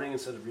Sunday morning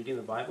instead of reading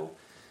the Bible.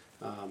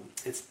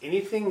 It's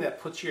anything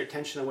that puts your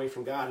attention away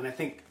from God. And I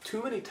think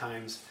too many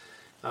times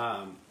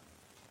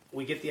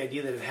we get the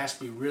idea that it has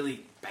to be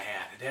really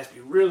bad. It has to be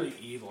really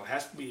evil. It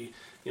has to be,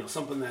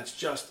 something that's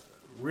just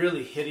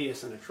really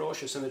hideous and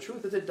atrocious. And the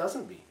truth is, it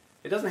doesn't be.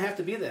 It doesn't have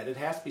to be that. It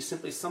has to be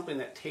simply something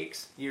that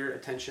takes your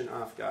attention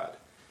off God.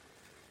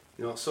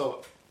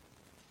 So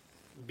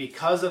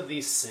because of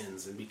these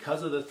sins and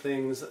because of the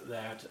things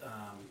that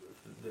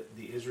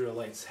the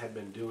Israelites had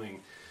been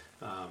doing,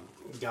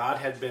 God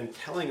had been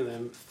telling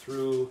them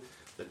through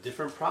the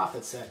different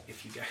prophets that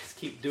if you guys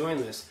keep doing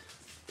this,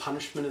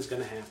 punishment is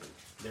going to happen.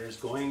 There's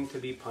going to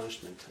be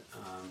punishment.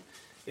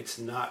 It's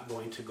not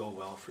going to go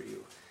well for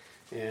you.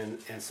 And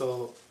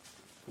so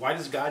why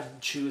does God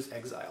choose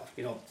exile?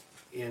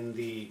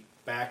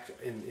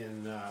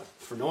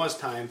 For Noah's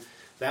time,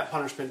 that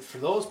punishment for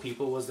those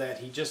people was that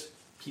he just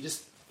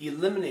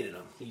eliminated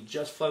them. He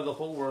just flooded the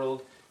whole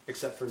world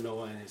except for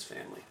Noah and his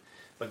family.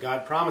 But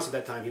God promised at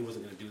that time he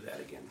wasn't going to do that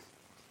again.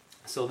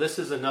 So this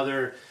is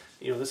another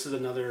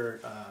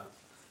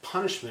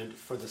punishment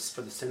for the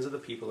sins of the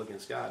people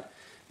against God.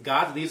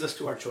 God leaves us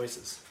to our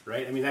choices,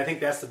 right? I mean, I think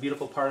that's the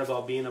beautiful part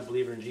about being a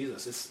believer in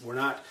Jesus. We're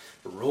not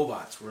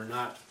robots. We're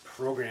not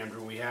programmed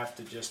where we have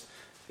to just,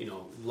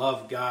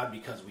 love God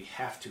because we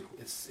have to.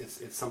 It's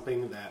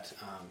something that,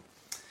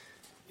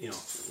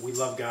 we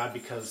love God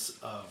because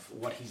of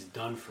what He's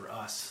done for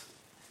us,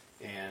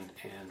 and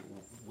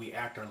we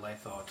act our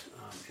life out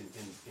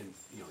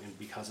in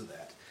because of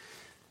that.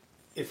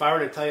 If I were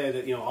to tell you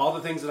that, all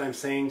the things that I'm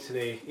saying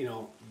today,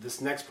 this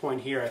next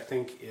point here, I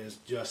think is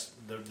just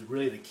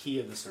really the key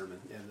of the sermon,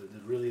 and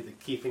really the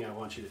key thing I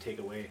want you to take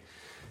away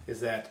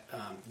is that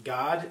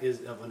God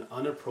is of an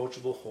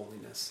unapproachable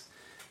holiness.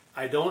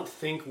 I don't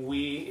think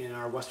we in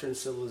our Western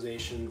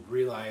civilization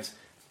realize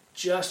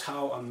just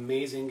how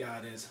amazing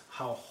God is,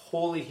 how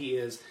holy He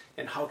is,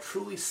 and how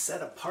truly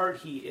set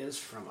apart He is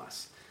from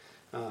us.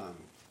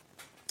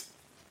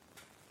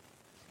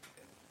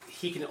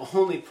 He can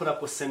only put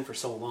up with sin for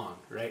so long,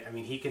 right? I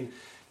mean,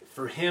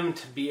 for Him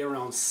to be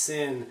around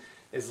sin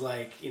is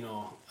like,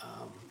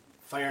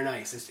 fire and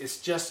ice. It's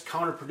just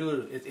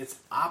counterproductive. It's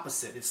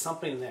opposite. It's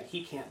something that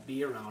He can't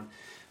be around.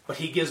 But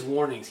He gives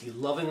warnings. He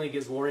lovingly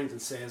gives warnings and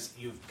says,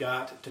 you've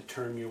got to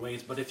turn your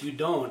ways. But if you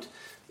don't,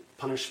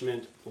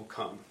 punishment will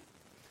come.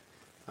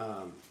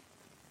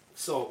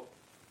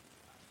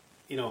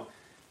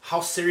 How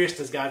serious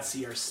does God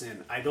see our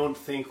sin? I don't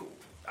think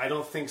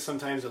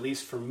sometimes, at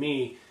least for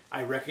me,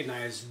 I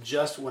recognize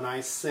just when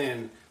I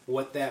sin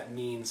what that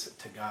means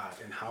to God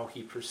and how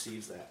He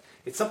perceives that.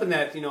 It's something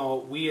that,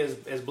 we as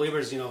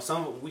believers,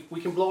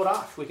 we can blow it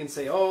off. We can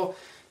say, oh,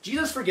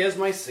 Jesus forgives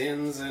my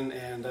sins and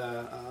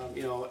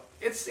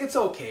it's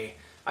okay.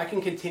 I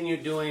can continue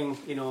doing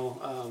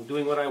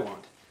what I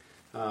want.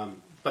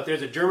 But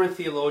there's a German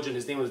theologian,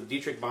 his name was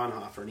Dietrich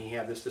Bonhoeffer, and he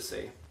had this to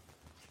say.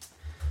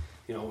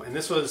 And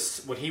this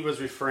was what he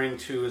was referring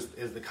to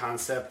as the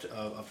concept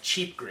of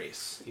cheap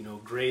grace.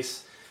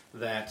 Grace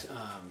that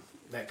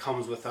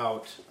comes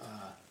without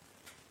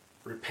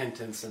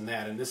repentance and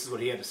that. And this is what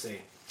he had to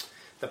say.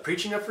 The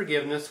preaching of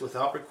forgiveness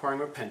without requiring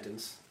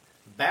repentance,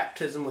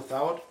 baptism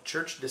without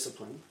church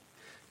discipline,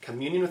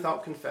 communion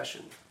without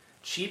confession.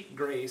 Cheap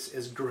grace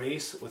is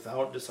grace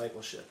without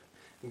discipleship,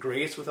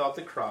 grace without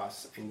the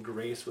cross, and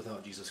grace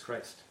without Jesus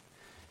Christ.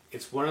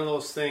 It's one of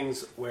those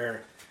things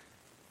where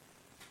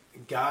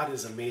God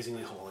is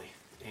amazingly holy,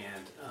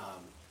 and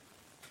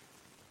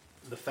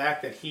the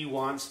fact that He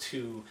wants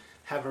to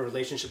have a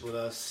relationship with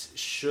us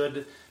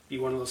should be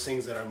one of those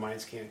things that our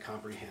minds can't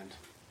comprehend.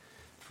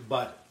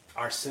 But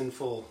our sin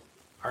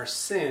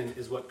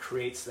is what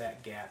creates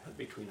that gap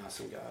between us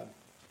and God.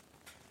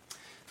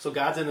 So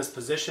God's in this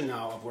position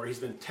now of where He's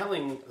been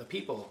telling the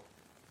people,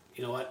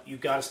 you know what,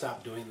 you've got to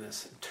stop doing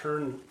this.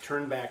 Turn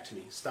back to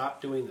me.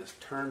 Stop doing this.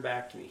 Turn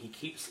back to me. He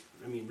keeps,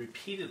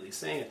 repeatedly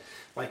saying it.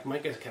 Like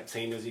Micah kept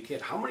saying as a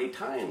kid, how many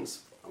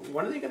times?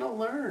 When are they going to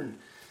learn?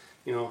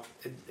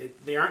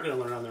 They aren't going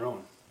to learn on their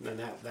own. And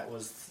that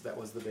was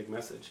the big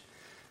message.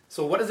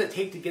 So what does it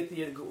take to get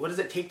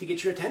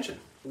your attention?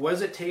 What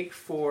does it take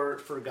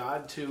for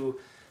God to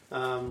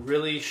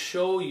really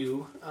show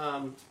you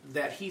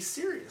that He's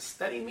serious,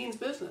 that He means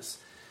business?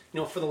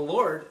 For the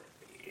Lord,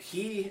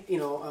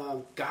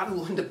 God is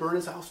willing to burn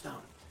His house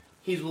down.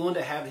 He's willing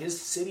to have His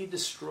city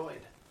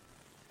destroyed.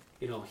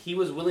 He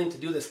was willing to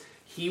do this.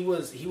 He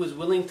was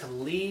willing to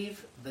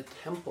leave the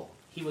temple.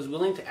 He was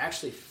willing to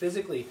actually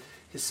physically,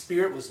 His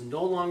Spirit was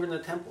no longer in the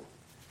temple.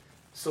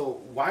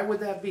 So why would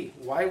that be?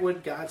 Why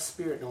would God's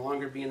Spirit no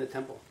longer be in the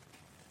temple?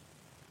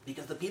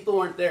 Because the people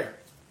weren't there.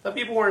 The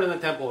people weren't in the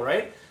temple,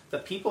 right? The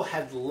people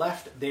had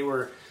left.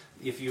 When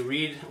you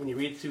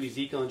read through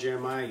Ezekiel and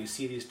Jeremiah, you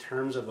see these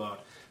terms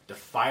about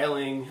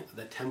defiling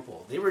the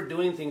temple. They were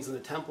doing things in the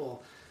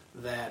temple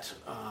that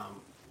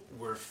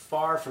were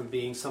far from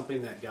being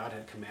something that God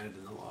had commanded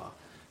in the law.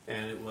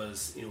 And it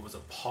was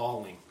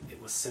appalling.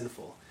 It was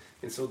sinful.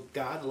 And so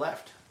God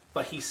left.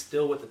 But He's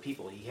still with the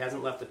people. He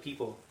hasn't left the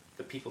people.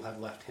 The people have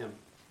left Him.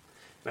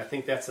 And I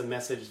think that's a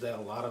message that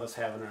a lot of us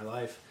have in our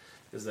life,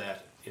 is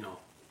that,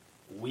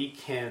 we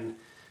can,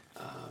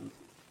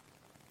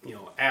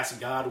 ask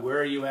God, where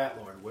are you at,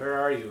 Lord? Where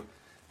are you?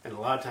 And a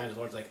lot of times the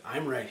Lord's like,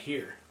 I'm right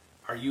here.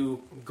 Are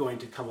you going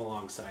to come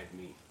alongside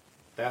me?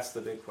 That's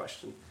the big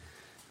question.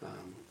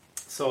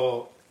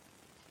 So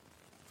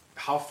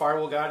how far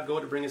will God go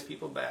to bring His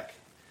people back?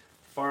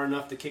 Far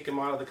enough to kick them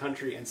out of the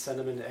country and send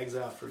them into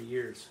exile for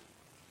years.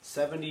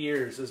 70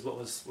 years is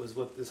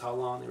how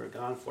long they were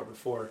gone for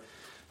before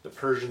the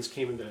Persians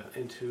came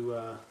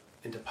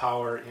into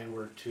power and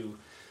were to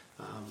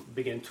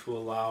begin to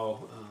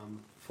allow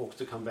folks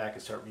to come back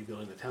and start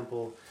rebuilding the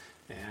temple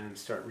and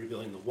start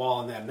rebuilding the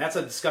wall and that. And that's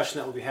a discussion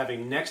that we'll be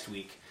having next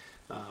week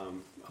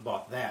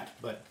about that.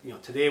 But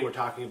today we're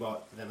talking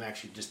about them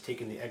actually just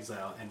taking the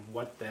exile and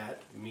what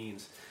that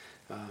means.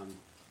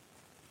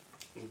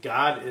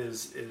 God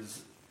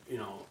is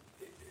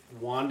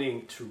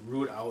wanting to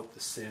root out the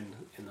sin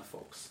in the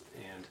folks,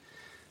 and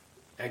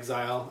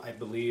exile, I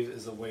believe,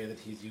 is a way that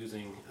he's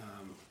using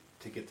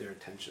to get their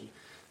attention.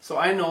 So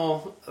I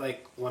know,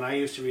 like, when I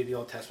used to read the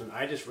Old Testament,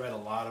 I just read a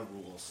lot of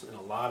rules and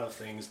a lot of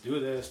things. Do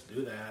this,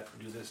 do that,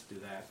 do this, do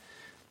that.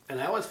 And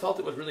I always felt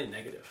it was really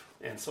negative.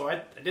 And so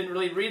I didn't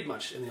really read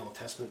much in the Old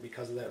Testament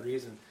because of that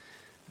reason.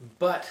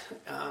 But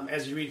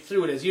as you read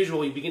through it, as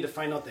usual, you begin to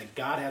find out that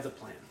God has a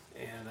plan.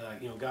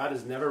 And, God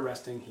is never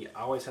resting. He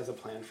always has a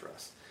plan for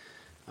us.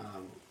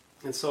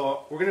 And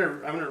so I'm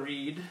going to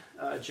read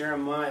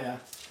Jeremiah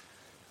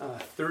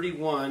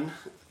 31,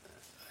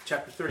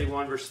 chapter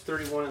 31, verse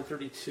 31 and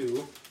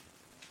 32.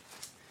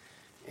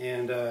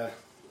 And the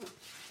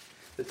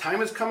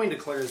time is coming,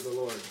 declares the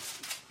Lord,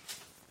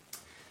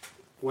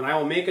 when I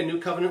will make a new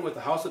covenant with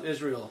the house of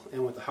Israel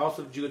and with the house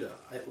of Judah.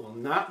 It will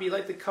not be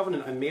like the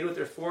covenant I made with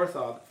their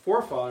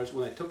forefathers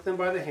when I took them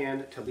by the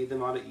hand to lead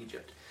them out of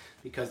Egypt,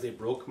 because they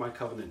broke my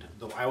covenant,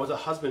 though I was a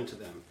husband to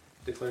them,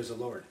 declares the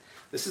Lord.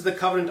 This is the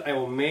covenant I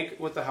will make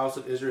with the house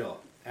of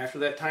Israel. After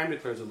that time,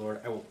 declares the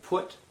Lord, I will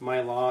put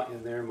my law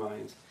in their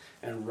minds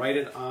and write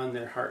it on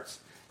their hearts.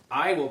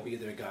 I will be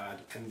their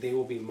God, and they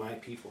will be my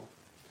people.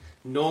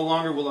 No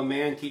longer will a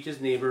man teach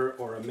his neighbor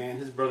or a man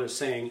his brother,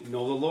 saying,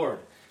 Know the Lord,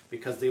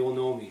 because they will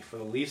know me, from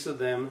the least of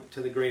them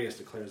to the greatest,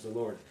 declares the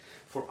Lord.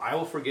 For I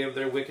will forgive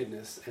their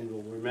wickedness and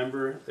will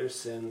remember their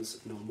sins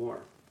no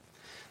more.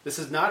 This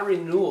is not a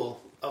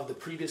renewal of the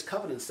previous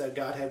covenants that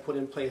God had put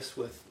in place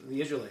with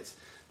the Israelites.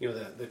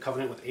 The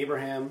covenant with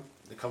Abraham,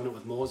 the covenant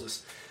with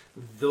Moses.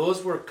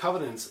 Those were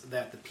covenants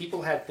that the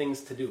people had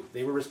things to do.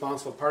 They were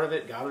responsible for part of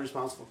it. God was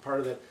responsible for part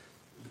of it.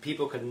 The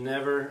people could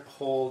never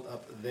hold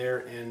up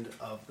their end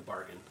of the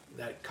bargain.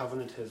 That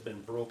covenant has been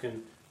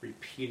broken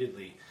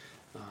repeatedly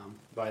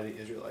by the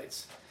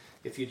Israelites.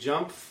 If you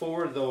jump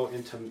forward, though,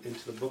 into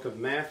the book of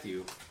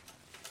Matthew,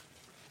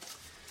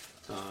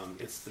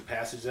 it's the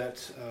passage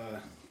that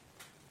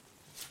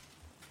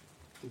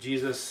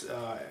Jesus,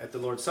 at the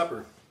Lord's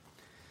Supper,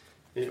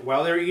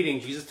 while they were eating,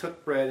 Jesus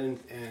took bread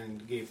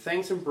and gave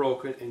thanks and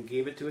broke it and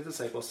gave it to his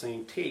disciples,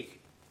 saying, Take,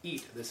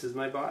 eat, this is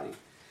my body.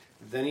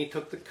 Then he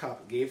took the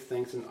cup, gave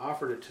thanks, and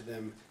offered it to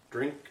them.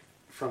 Drink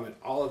from it,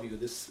 all of you.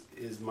 This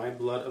is my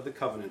blood of the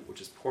covenant,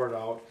 which is poured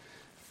out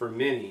for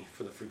many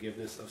for the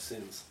forgiveness of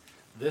sins.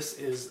 This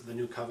is the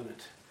new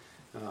covenant.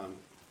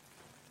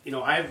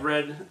 I've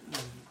read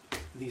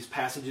these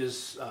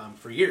passages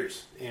for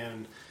years,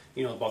 and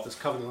about this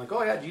covenant, like,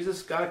 oh yeah,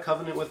 Jesus got a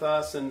covenant with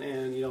us, and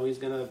he's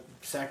going to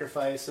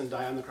sacrifice and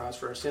die on the cross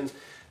for our sins.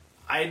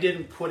 I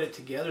didn't put it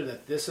together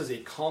that this is a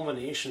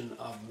culmination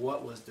of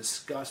what was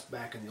discussed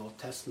back in the Old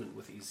Testament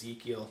with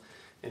Ezekiel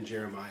and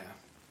Jeremiah.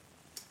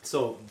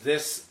 So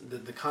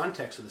the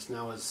context of this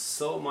now is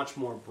so much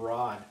more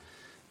broad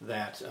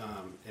that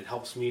it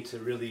helps me to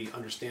really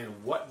understand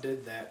what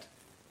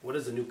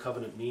does the new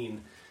covenant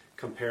mean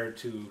compared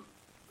to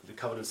the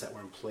covenants that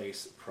were in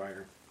place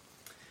prior.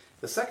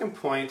 The second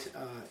point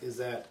is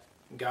that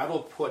God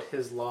will put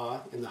his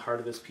law in the heart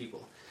of his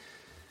people.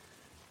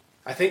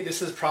 I think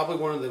this is probably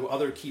one of the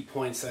other key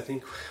points I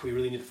think we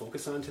really need to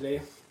focus on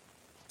today.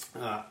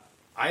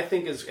 I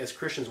think as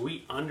Christians,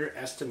 we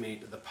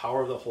underestimate the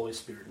power of the Holy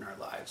Spirit in our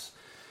lives.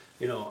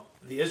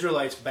 The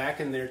Israelites back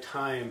in their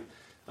time,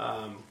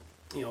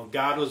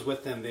 God was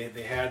with them.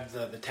 They had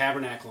the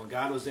tabernacle, and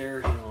God was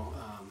there,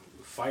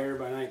 fire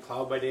by night,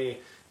 cloud by day.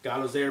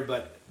 God was there,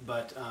 but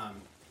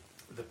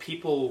the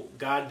people,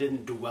 God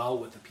didn't dwell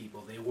with the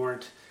people. They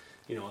weren't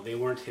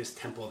his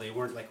temple. They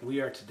weren't like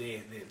we are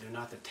today. They're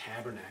not the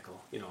tabernacle.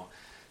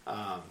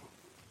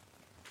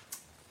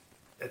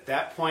 At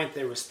that point,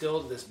 there was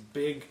still this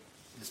big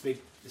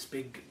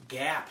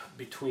gap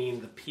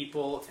between the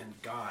people and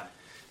God,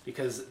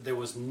 because there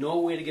was no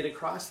way to get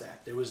across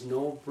that. There was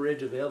no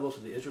bridge available to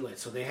the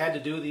Israelites. So they had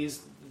to do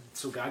these.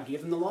 So God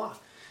gave them the law.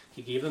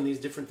 He gave them these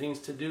different things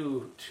to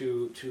do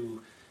to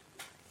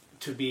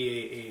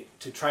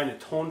try and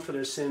atone for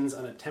their sins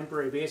on a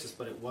temporary basis,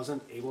 but it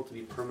wasn't able to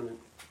be permanent.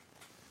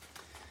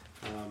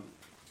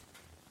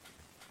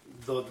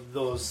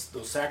 Those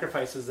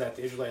sacrifices that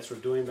the Israelites were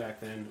doing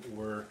back then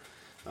were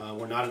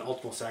not an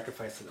ultimate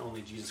sacrifice that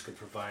only Jesus could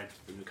provide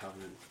for the new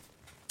covenant.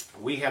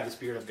 We have the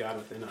Spirit of God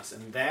within us,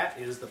 and that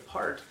is the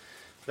part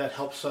that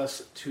helps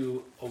us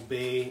to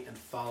obey and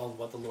follow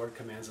what the Lord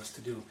commands us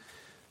to do.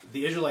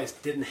 The Israelites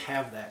didn't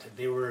have that.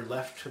 They were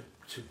left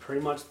to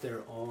pretty much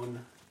their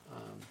own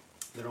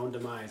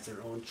demise,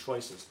 their own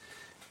choices.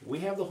 We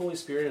have the Holy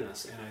Spirit in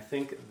us, and I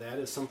think that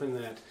is something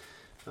that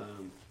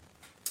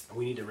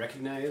we need to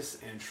recognize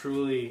and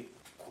truly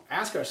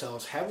ask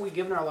ourselves, have we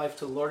given our life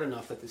to the Lord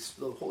enough that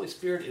the Holy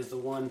Spirit is the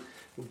one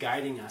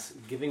guiding us,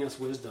 giving us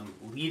wisdom,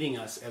 leading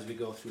us as we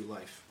go through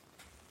life?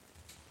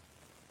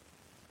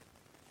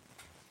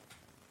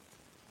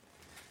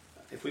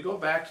 If we go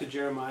back to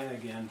Jeremiah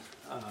again,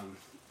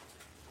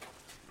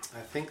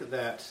 I think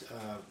that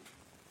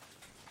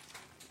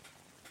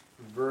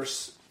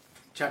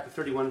chapter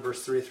 31,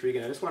 verse 33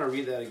 again, I just want to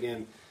read that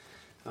again.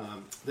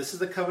 This is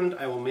the covenant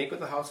I will make with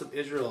the house of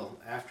Israel.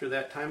 After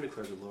that time,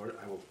 declares the Lord,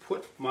 I will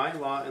put my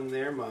law in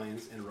their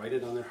minds and write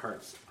it on their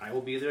hearts. I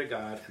will be their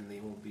God, and they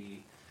will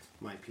be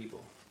my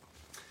people.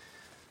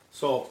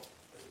 So,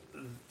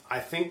 I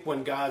think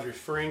when God's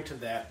referring to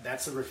that,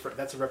 that's a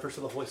reference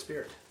to the Holy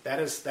Spirit. That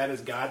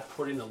is God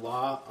putting the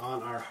law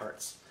on our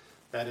hearts.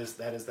 That is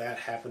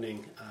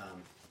happening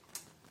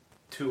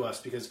to us,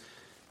 because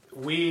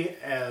we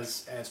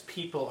as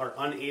people are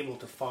unable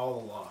to follow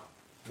the law.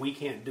 We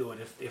can't do it.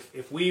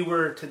 If we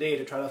were today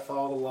to try to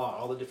follow the law,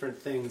 all the different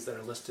things that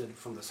are listed,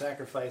 from the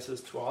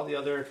sacrifices to all the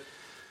other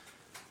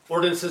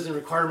ordinances and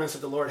requirements that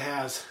the Lord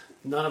has,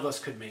 none of us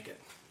could make it.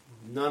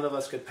 None of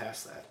us could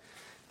pass that.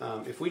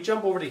 If we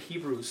jump over to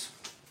Hebrews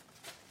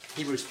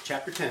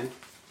chapter 10,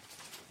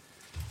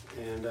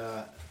 and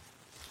there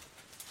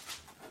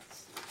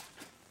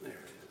it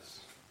is.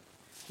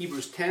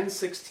 Hebrews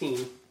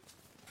 10:16.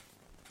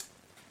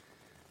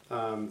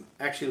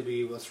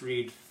 Actually, let's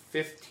read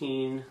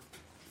 15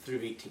 through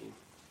 18.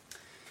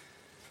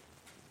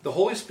 The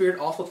Holy Spirit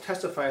also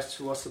testifies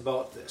to us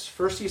about this.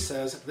 First he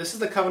says, this is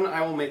the covenant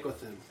I will make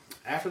with them.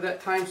 After that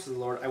time, says the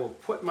Lord, I will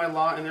put my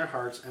law in their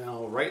hearts, and I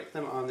will write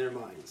them on their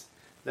minds.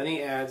 Then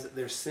he adds,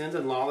 their sins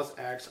and lawless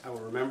acts I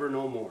will remember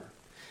no more.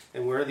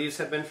 And where these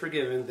have been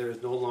forgiven, there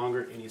is no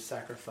longer any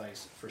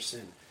sacrifice for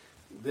sin.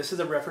 This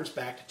is a reference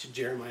back to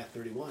Jeremiah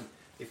 31.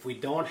 If we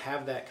don't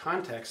have that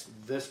context,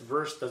 this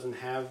verse doesn't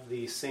have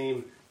the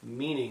same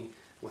meaning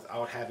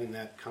without having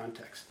that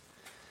context.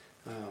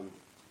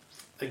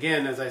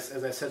 Again, as I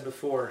said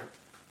before,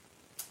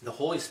 the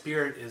Holy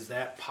Spirit is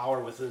that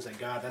power within us,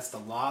 that's the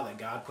law that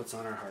God puts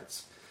on our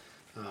hearts.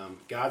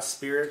 God's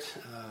Spirit,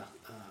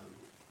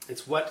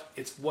 it's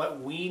what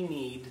we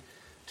need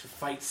to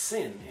fight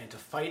sin and to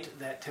fight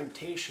that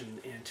temptation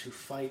and to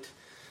fight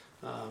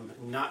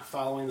not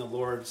following the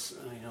Lord's,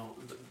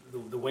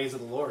 the ways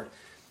of the Lord.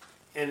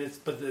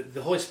 But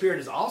the Holy Spirit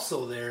is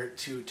also there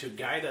to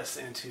guide us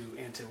and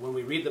to when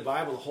we read the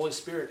Bible, the Holy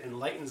Spirit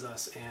enlightens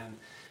us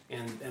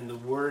and the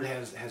Word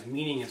has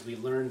meaning as we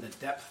learn the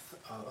depth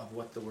of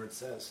what the Word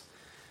says.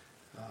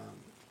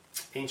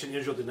 Ancient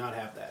Israel did not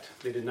have that.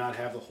 They did not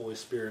have the Holy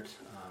Spirit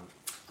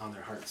on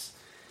their hearts.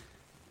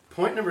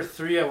 Point number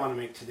 3 I want to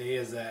make today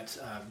is that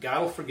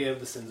God will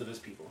forgive the sins of His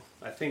people.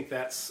 I think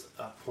that's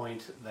a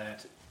point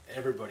that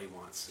everybody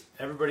wants.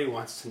 Everybody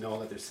wants to know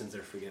that their sins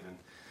are forgiven.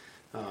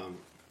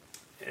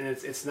 And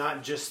it's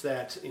not just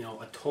that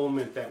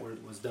atonement that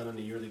was done on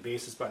a yearly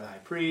basis by the high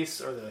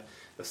priests or the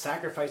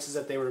sacrifices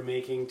that they were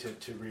making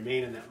to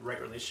remain in that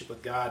right relationship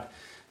with God.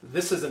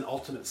 This is an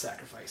ultimate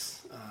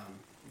sacrifice,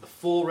 the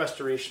full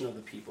restoration of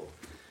the people.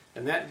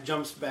 And that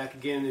jumps back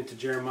again into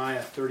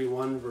Jeremiah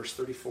 31, verse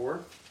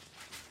 34.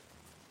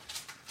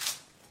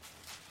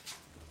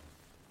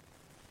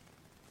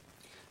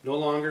 No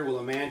longer will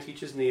a man teach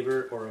his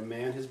neighbor or a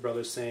man his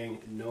brother, saying,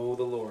 know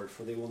the Lord,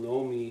 for they will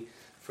know me,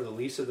 for the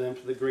least of them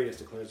to the greatest,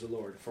 declares the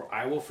Lord. For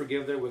I will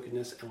forgive their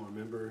wickedness and will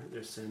remember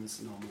their sins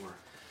no more.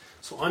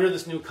 So under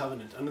this new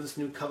covenant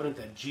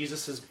that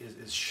Jesus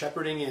is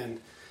shepherding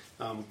in,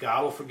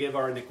 God will forgive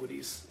our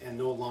iniquities and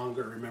no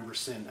longer remember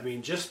sin. I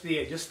mean, just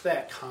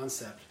that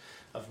concept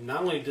of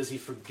not only does He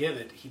forgive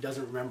it, He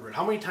doesn't remember it.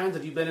 How many times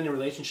have you been in a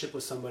relationship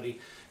with somebody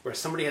where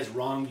somebody has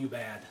wronged you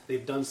bad?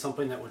 They've done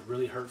something that was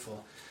really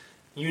hurtful.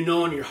 You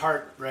know in your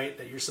heart, right,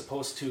 that you're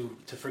supposed to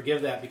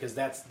forgive that, because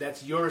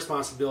that's your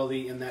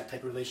responsibility in that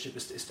type of relationship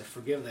is to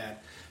forgive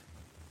that.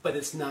 But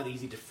it's not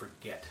easy to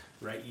forget,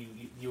 right?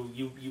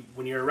 You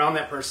when you're around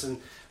that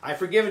person, I've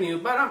forgiven you,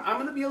 but I'm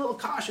going to be a little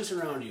cautious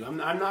around you. I'm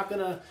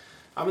going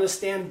to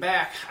stand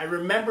back. I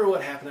remember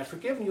what happened. I've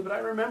forgiven you, but I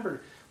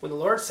remember when the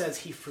Lord says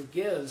He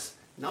forgives.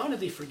 Not only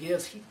does He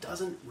forgives, He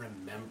doesn't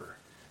remember.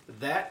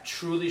 That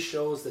truly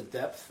shows the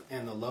depth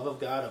and the love of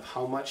God, of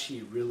how much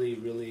He really,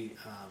 really.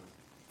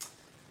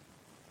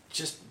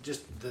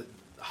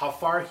 How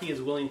far He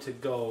is willing to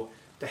go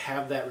to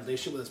have that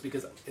relationship with us,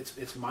 because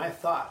it's my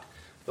thought.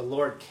 The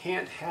Lord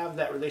can't have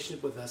that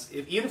relationship with us,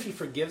 even if He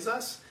forgives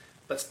us,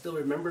 but still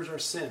remembers our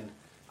sin.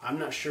 I'm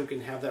not sure we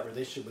can have that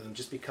relationship with Him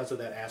just because of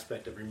that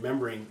aspect of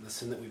remembering the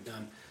sin that we've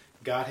done.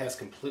 God has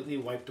completely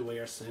wiped away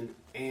our sin,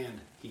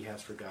 and He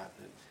has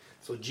forgotten it.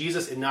 So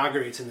Jesus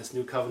inaugurates in this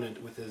new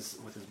covenant with His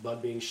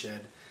blood being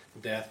shed,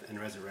 death,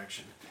 and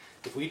resurrection.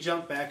 If we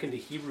jump back into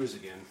Hebrews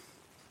again,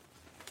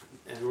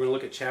 and we're going to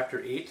look at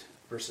chapter 8,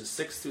 verses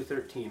 6 through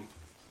 13.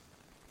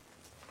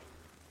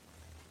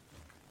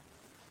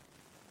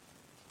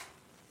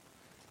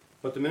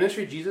 But the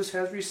ministry Jesus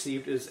has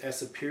received is as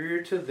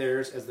superior to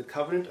theirs as the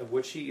covenant of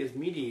which He is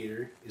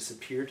mediator is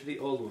superior to the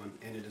old one,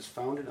 and it is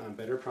founded on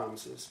better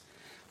promises.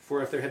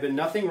 For if there had been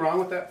nothing wrong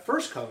with that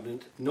first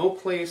covenant, no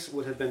place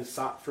would have been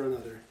sought for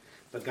another.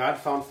 But God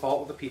found fault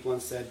with the people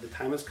and said, the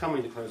time is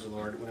coming, declares the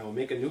Lord, when I will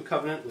make a new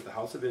covenant with the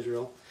house of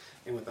Israel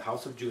and with the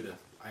house of Judah.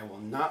 I will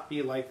not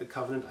be like the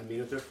covenant I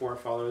made with their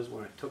forefathers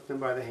when I took them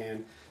by the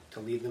hand to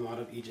lead them out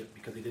of Egypt,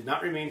 because they did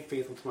not remain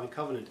faithful to my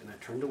covenant, and I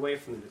turned away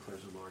from them,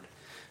 declares the Lord.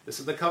 This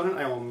is the covenant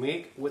I will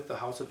make with the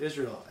house of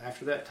Israel.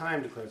 After that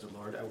time, declares the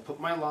Lord, I will put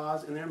my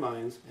laws in their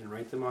minds and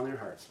write them on their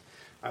hearts.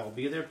 I will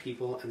be their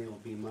people, and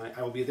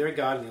I will be their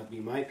God, and they will be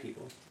my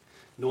people.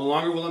 No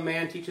longer will a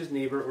man teach his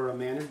neighbor or a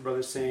man his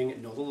brother,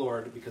 saying, know the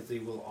Lord, because they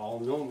will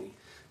all know me.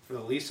 From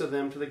the least of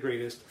them to the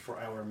greatest, for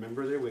I will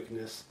remember their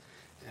wickedness,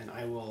 and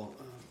I will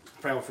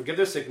forgive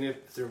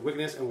their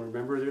wickedness, and will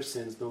remember their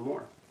sins no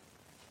more.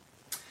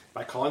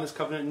 By calling this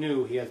covenant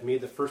new, he has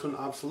made the first one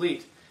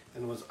obsolete,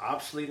 and what was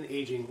obsolete and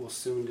aging will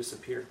soon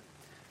disappear.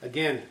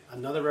 Again,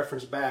 another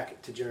reference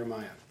back to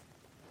Jeremiah.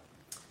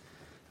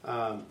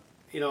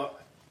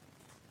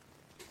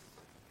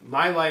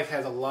 My life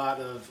has a lot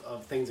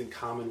of things in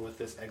common with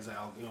this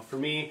exile. For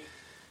me,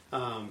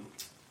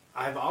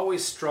 I've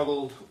always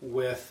struggled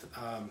with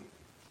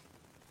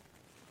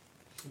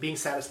being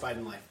satisfied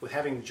in life, with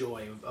having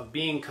joy, of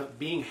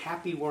being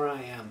happy where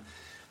I am.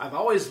 I've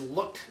always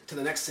looked to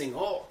the next thing.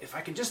 Oh, if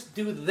I can just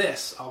do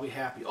this, I'll be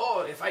happy.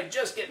 Oh, if I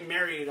just get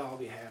married, I'll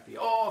be happy.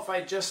 Oh, if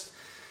I just,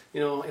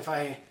 if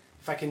I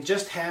can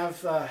just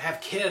have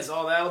kids,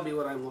 oh, that'll be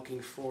what I'm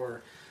looking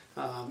for.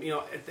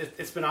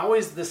 It's been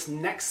always this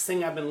next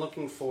thing I've been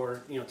looking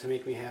for, to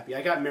make me happy.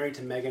 I got married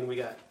to Megan. We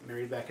got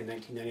married back in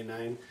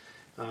 1999.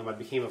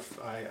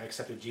 I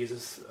accepted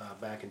Jesus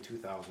back in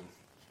 2000.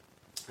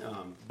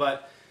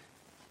 But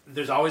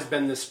there's always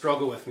been this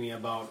struggle with me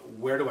about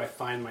where do I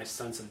find my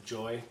sense of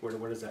joy?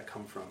 Where does that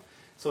come from?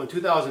 So in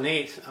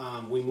 2008,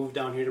 we moved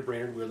down here to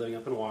Brainerd. We were living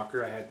up in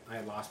Walker. I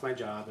had lost my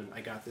job, and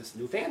I got this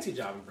new fancy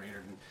job in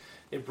Brainerd. And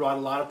it brought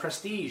a lot of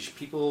prestige.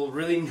 People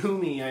really knew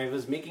me. I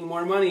was making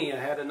more money. I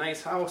had a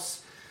nice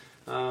house.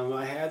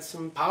 I had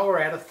some power.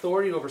 I had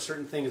authority over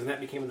certain things, and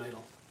that became an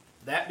idol.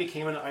 That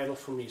became an idol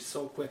for me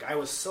so quick. I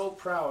was so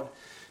proud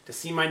to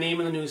see my name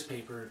in the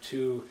newspaper,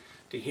 to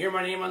hear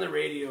my name on the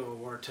radio,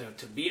 or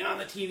to be on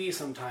the TV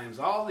sometimes.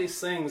 All these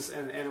things,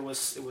 and it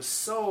was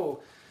so.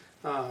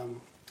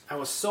 I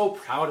was so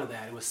proud of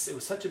that. It was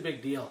such a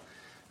big deal.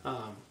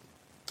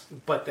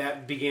 But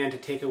that began to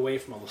take away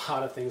from a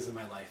lot of things in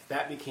my life.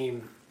 That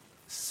became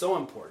so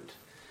important.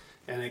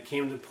 And it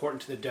became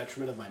important to the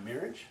detriment of my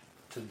marriage,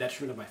 to the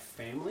detriment of my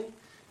family,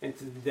 and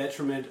to the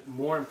detriment,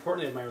 more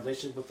importantly, of my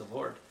relationship with the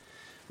Lord.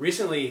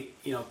 Recently,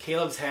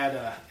 Caleb's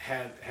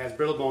has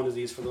brittle bone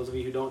disease, for those of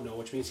you who don't know,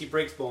 which means he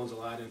breaks bones a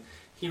lot. And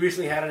he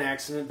recently had an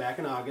accident back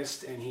in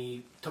August, and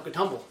he took a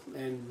tumble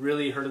and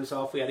really hurt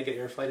himself. We had to get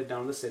air flighted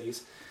down to the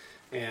cities.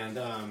 And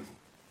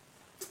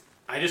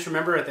I just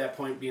remember at that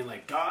point being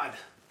like, God,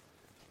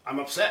 I'm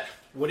upset.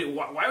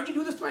 Why would you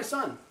do this to my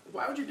son?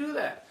 Why would you do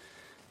that?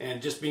 And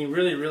just being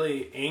really,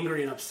 really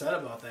angry and upset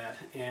about that.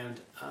 And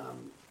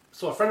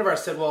so a friend of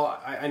ours said,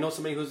 well, I know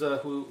somebody who's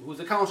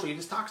a counselor. He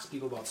just talks to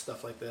people about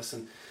stuff like this.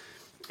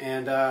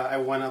 And I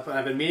went up, and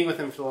I've been meeting with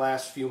him for the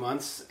last few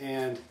months.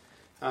 And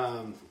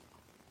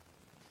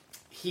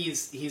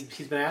he's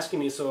been asking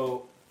me,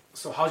 so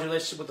how's your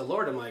relationship with the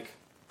Lord? I'm like,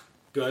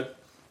 good,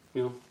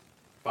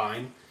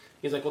 fine.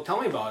 He's like, well,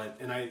 tell me about it.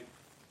 And I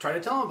tried to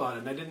tell him about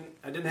it, and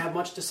I didn't have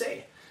much to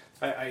say.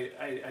 I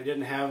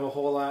didn't have a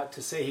whole lot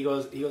to say. He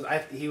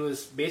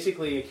was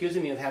basically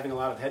accusing me of having a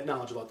lot of head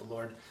knowledge about the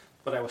Lord,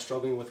 but I was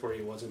struggling with where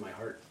he was in my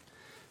heart.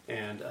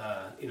 And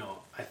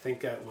I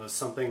think that's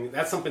something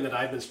that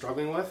I've been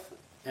struggling with.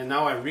 And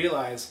now I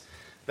realize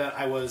that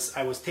I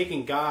was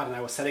taking God and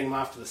I was setting him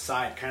off to the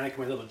side, kind of like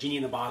my little genie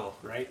in the bottle,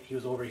 right? He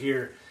was over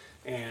here,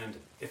 and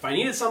if I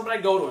needed something,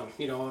 I'd go to him.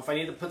 If I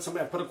needed to put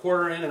something, I'd put a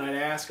quarter in and I'd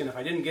ask, and if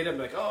I didn't get it, I'd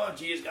be like, oh,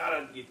 geez,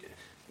 God,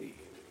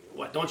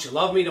 what? Don't you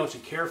love me? Don't you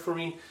care for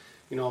me?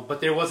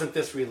 But there wasn't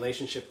this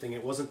relationship thing.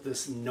 It wasn't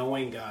this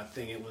knowing God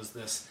thing. It was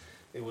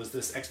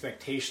this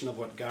expectation of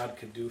what God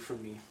could do for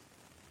me.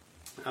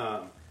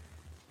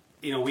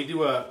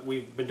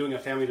 We've been doing a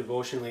family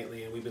devotion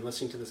lately, and we've been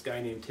listening to this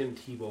guy named Tim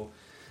Tebow.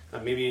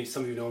 Maybe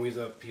some of you know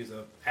him. He's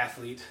a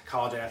athlete,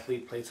 college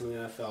athlete, played some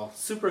in the NFL.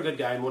 Super good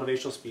guy,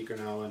 motivational speaker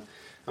now,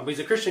 but he's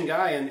a Christian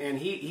guy. And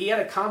he had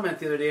a comment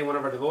the other day in one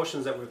of our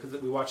devotions that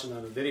we watched it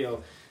on the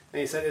video, and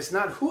he said, "It's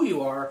not who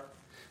you are,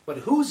 but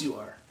whose you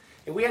are."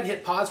 And we had to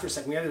hit pause for a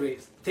second. We had to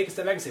take a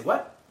step back and say,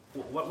 "What?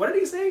 What did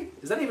he say?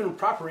 Is that even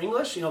proper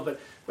English?" But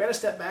we had to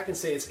step back and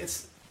say,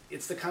 it's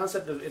the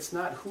concept of it's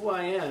not who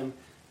I am,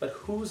 but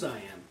whose I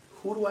am.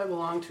 Who do I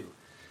belong to?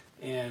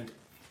 And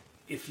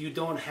if you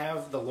don't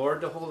have the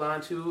Lord to hold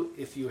on to,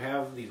 if you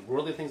have these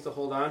worldly things to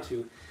hold on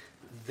to,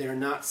 they're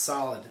not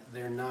solid.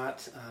 They're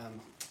not.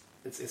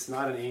 It's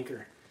not an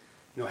anchor.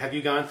 Have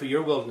you gone through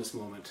your wilderness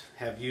moment?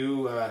 Have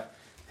you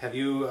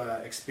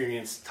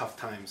experienced tough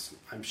times?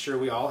 I'm sure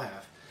we all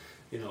have.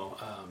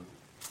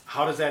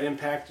 How does that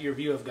impact your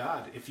view of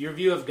God? If your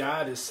view of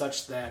God is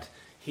such that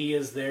He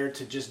is there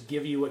to just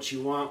give you what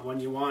you want when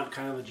you want,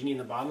 kind of a genie in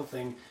the bottle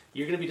thing,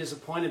 you're going to be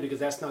disappointed because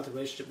that's not the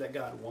relationship that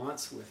God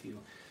wants with you.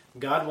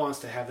 God wants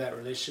to have that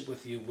relationship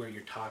with you where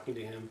you're talking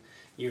to him,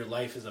 your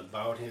life is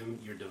about him,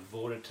 you're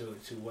devoted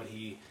to what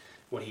he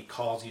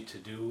calls you to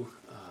do.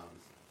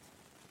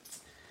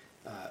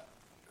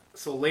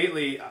 So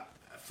lately,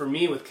 for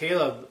me with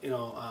Caleb,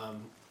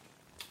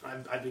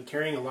 I've been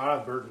carrying a lot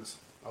of burdens.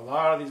 A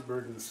lot of these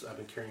burdens I've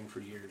been carrying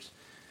for years.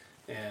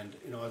 And,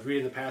 I was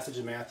reading the passage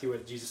in Matthew where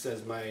Jesus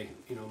says, my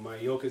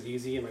yoke is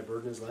easy and my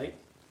burden is light.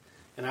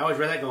 And I always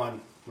read that going,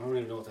 I don't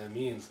even know what that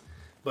means.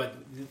 But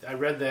I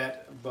read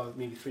that about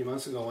maybe 3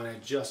 months ago when I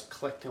just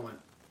clicked and went,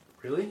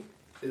 really?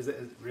 Is it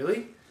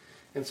really?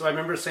 And so I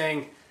remember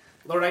saying,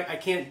 Lord, I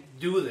can't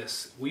do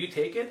this. Will you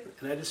take it?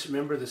 And I just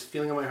remember this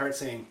feeling in my heart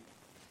saying,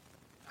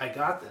 I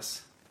got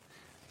this.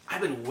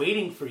 I've been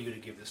waiting for you to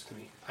give this to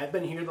me. I've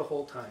been here the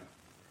whole time.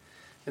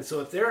 And so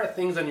if there are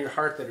things on your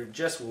heart that are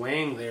just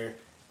weighing there,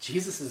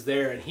 Jesus is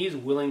there and he's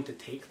willing to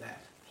take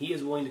that. He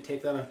is willing to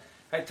take that on.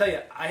 I tell you,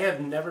 I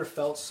have never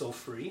felt so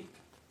free.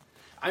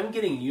 I'm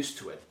getting used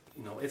to it.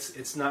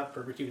 It's not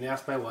perfect. You can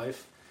ask my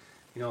wife.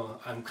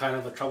 I'm kind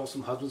of a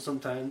troublesome husband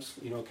sometimes.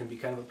 It can be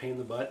kind of a pain in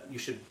the butt. You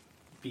should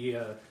be,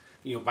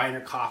 buying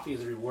her coffee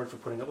as a reward for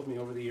putting up with me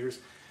over the years.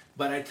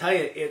 But I tell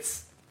you,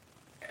 it's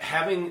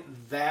having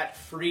that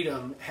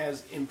freedom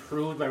has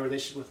improved my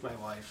relationship with my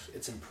wife.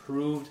 It's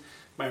improved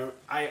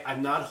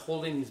I'm not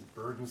holding these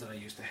burdens that I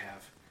used to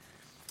have.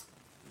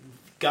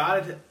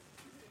 God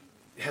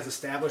has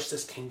established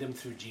this kingdom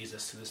through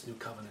Jesus, through this new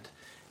covenant.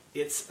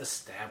 It's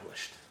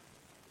established.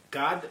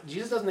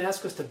 Jesus doesn't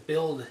ask us to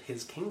build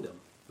his kingdom,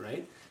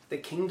 right? The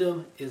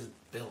kingdom is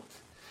built.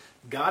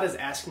 God is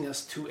asking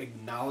us to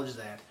acknowledge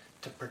that,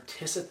 to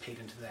participate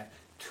into that,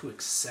 to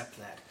accept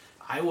that.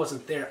 I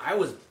wasn't there. I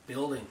was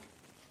building.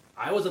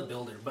 I was a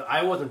builder, but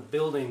I wasn't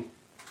building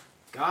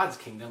God's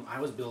kingdom.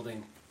 I was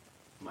building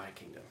my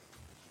kingdom.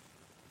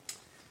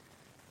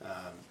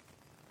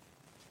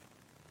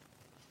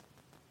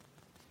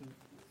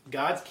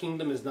 God's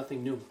kingdom is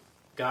nothing new.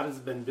 God has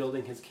been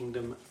building his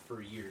kingdom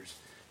for years.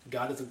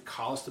 God doesn't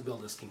call us to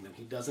build his kingdom.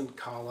 He doesn't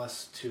call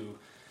us to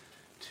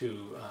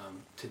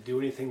do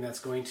anything that's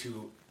going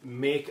to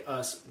make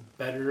us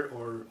better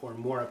or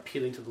more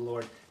appealing to the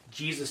Lord.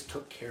 Jesus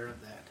took care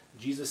of that.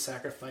 Jesus'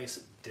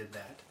 sacrifice did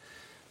that.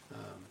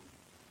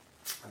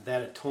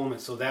 That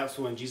atonement. So that's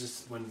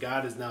when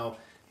God is now,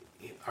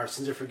 our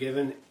sins are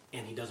forgiven,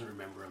 and he doesn't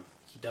remember them.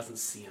 He doesn't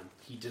see them.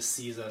 He just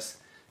sees us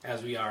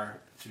as we are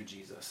through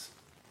Jesus.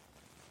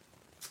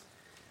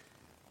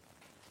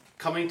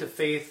 Coming to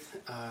faith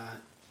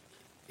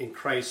in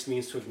Christ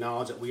means to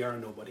acknowledge that we are a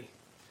nobody.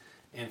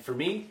 And for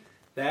me,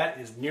 that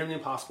is nearly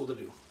impossible to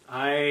do.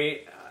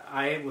 I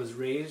was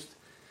raised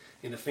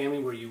in a family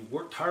where you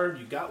worked hard,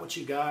 you got what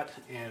you got,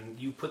 and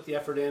you put the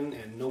effort in,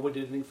 and nobody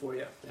did anything for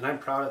you. And I'm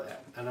proud of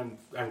that. And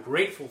I'm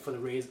grateful for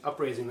the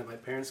upraising that my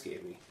parents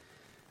gave me.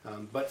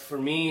 But for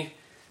me,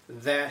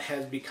 that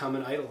has become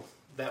an idol.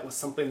 That was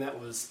something that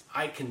was,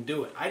 I can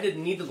do it. I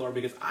didn't need the Lord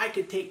because I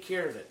could take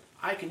care of it.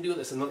 I can do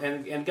this.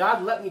 And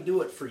God let me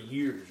do it for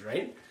years,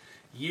 right?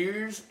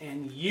 Years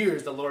and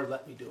years the Lord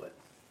let me do it.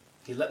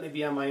 He let me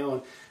be on my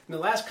own. In the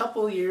last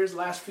couple of years,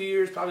 last few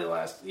years, probably the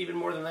last even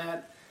more than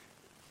that,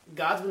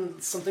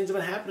 some things have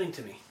been happening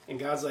to me. And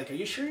God's like, are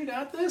you sure you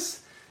got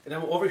this? And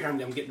I'm over here, I'm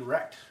getting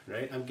wrecked,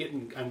 right? I'm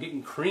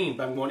getting creamed.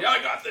 I'm going, yeah,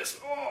 I got this.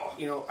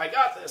 Oh, I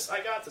got this,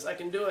 I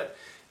can do it.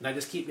 And I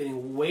just keep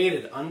getting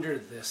weighted under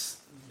this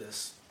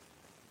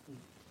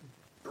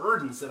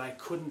burdens that I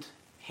couldn't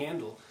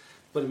handle.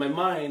 But in my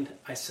mind,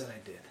 I said I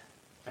did.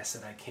 I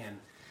said I can.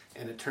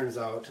 And it turns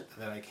out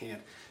that I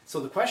can't. So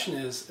the question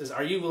is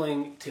are you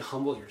willing to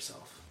humble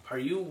yourself? Are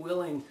you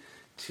willing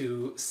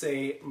to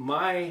say,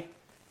 my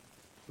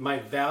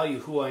value,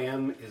 who I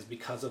am, is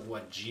because of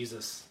what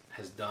Jesus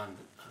has done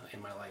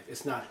in my life.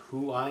 It's not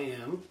who I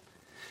am,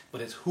 but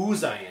it's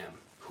whose I am.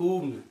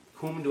 Whom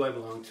do I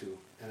belong to?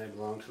 And I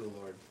belong to the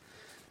Lord.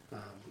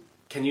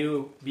 Can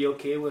you be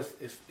okay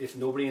with if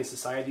nobody in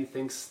society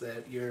thinks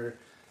that you're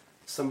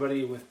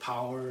somebody with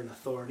power and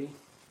authority?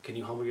 Can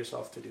you humble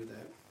yourself to do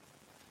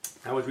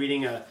that? I was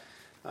reading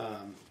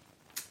on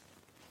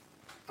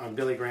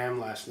Billy Graham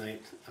last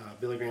night,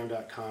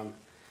 BillyGraham.com,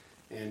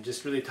 and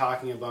just really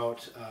talking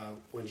about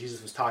when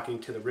Jesus was talking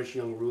to the rich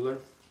young ruler.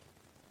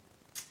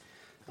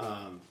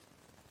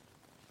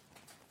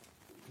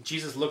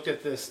 Jesus looked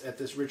at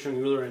this rich young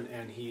ruler, and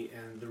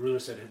the ruler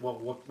said, "Well,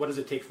 what does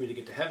it take for me to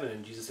get to heaven?"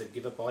 And Jesus said,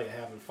 "Give up all you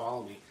have and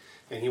follow me."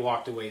 And he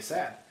walked away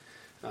sad.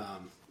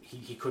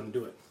 He couldn't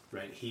do it.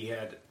 Right?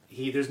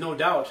 There's no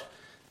doubt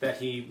that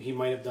he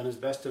might have done his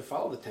best to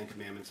follow the Ten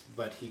Commandments,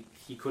 but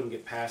he couldn't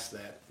get past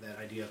that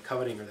idea of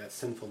coveting or that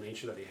sinful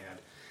nature that he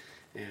had.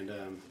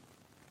 And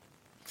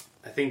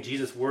I think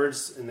Jesus'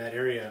 words in that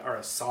area are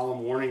a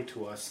solemn warning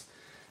to us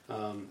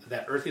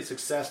that earthly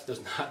success does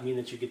not mean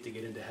that you get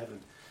into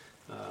heaven.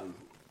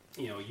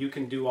 You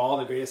can do all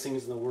the greatest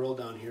things in the world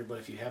down here, but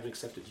if you haven't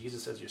accepted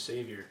Jesus as your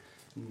Savior,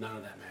 none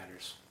of that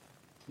matters.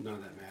 None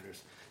of that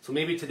matters. So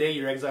maybe today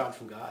you're exiled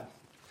from God.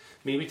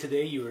 Maybe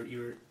today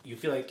you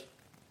feel like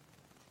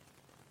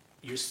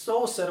you're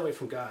so set away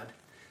from God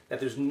that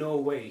there's no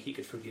way he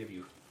could forgive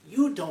you.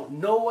 You don't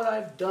know what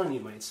I've done, you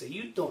might say.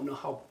 You don't know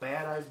how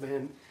bad I've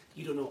been.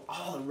 You don't know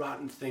all the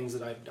rotten things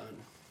that I've done.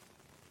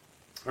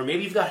 Or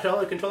maybe you've got it all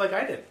under control like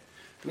I did.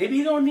 Maybe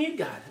you don't need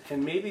God,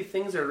 and maybe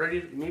things are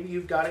ready. Maybe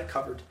you've got it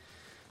covered.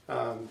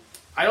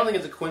 I don't think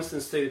it's a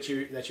coincidence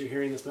today that you're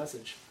hearing this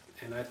message,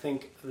 and I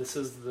think this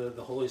is the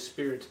Holy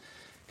Spirit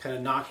kind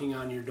of knocking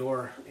on your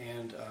door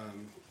and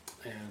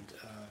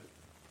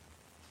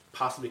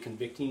possibly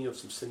convicting you of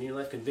some sin in your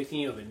life, convicting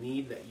you of a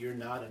need that you're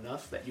not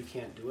enough, that you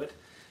can't do it,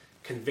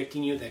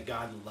 convicting you that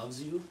God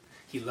loves you.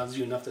 He loves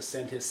you enough to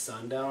send his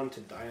son down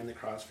to die on the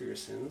cross for your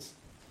sins.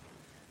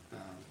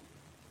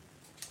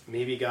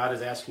 Maybe God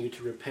is asking you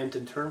to repent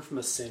and turn from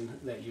a sin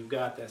that you've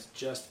got that's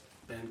just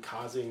been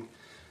causing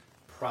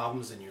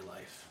problems in your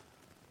life.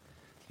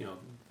 You know,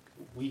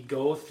 we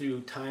go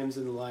through times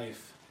in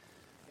life,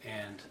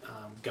 and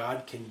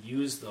God can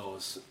use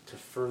those to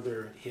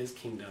further his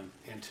kingdom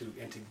and to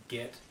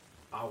get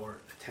our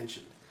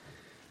attention.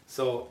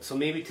 So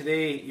maybe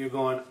today you're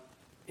going,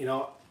 you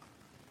know,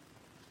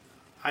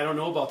 I don't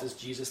know about this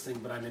Jesus thing,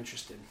 but I'm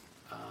interested.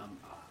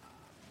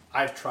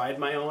 I've tried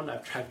my own.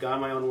 I've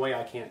gone my own way.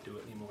 I can't do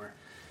it anymore.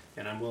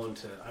 And I want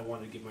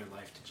to give my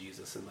life to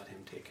Jesus and let him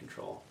take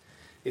control.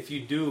 If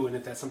you do, and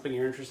if that's something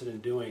you're interested in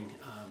doing,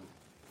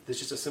 there's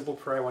just a simple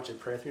prayer I want you to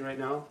pray with me right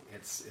now.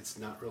 It's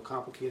not real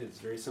complicated. It's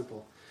very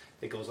simple.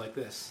 It goes like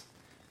this.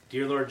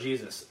 Dear Lord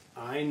Jesus,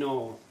 I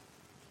know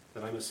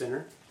that I'm a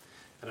sinner,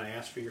 and I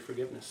ask for your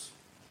forgiveness.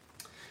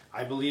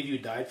 I believe you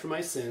died for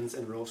my sins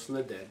and rose from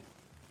the dead.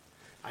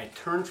 I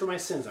turn from my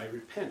sins. I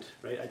repent,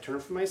 right? I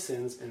turn from my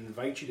sins and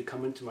invite you to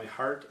come into my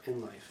heart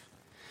and life.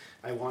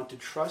 I want to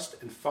trust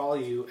and follow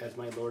you as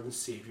my Lord and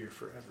Savior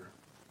forever.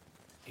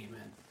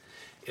 Amen.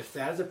 If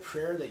that is a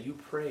prayer that you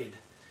prayed,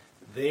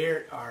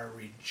 there are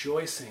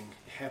rejoicing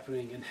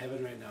happening in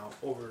heaven right now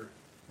over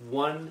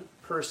one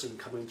person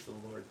coming to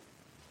the Lord.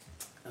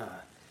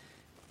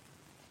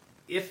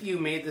 If you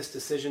made this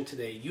decision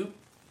today, you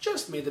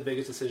just made the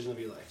biggest decision of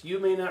your life. You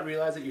may not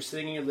realize that you're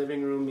sitting in your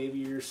living room, maybe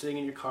you're sitting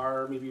in your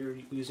car, maybe you're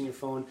using your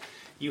phone.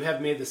 You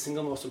have made the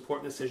single most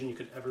important decision you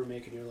could ever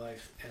make in your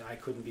life, and I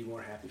couldn't be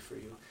more happy for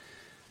you.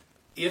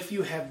 If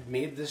you have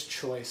made this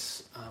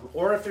choice,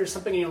 or if there's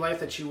something in your life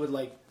that you would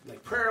like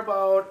prayer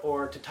about,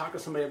 or to talk to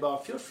somebody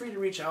about, feel free to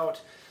reach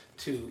out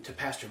to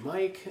Pastor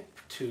Mike,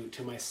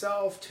 to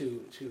myself,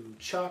 to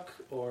Chuck,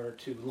 or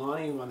to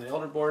Lonnie on the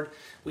elder board.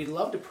 We'd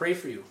love to pray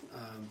for you.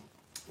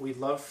 We'd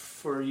love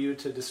for you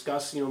to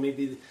discuss,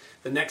 maybe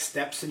the next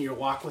steps in your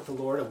walk with the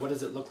Lord, of what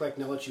does it look like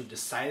now that you've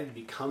decided to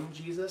become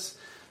Jesus.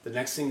 The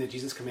next thing that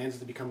Jesus commands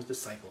is to become his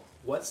disciple.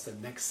 What's the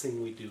next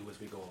thing we do as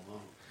we go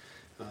along?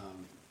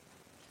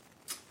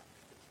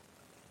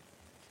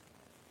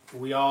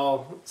 We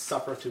all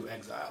suffer through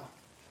exile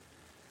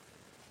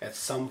at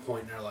some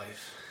point in our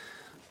life.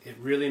 It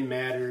really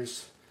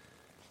matters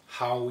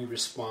how we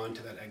respond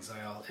to that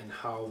exile and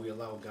how we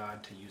allow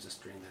God to use us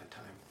during that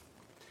time.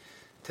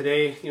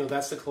 Today,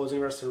 that's the closing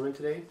of our sermon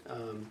today.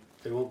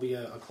 There won't be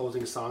a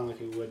closing song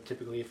like we would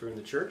typically if we were in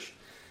the church.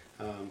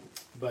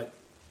 But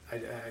I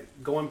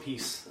go in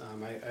peace.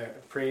 I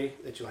pray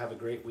that you'll have a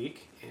great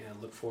week, and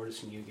look forward to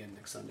seeing you again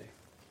next Sunday.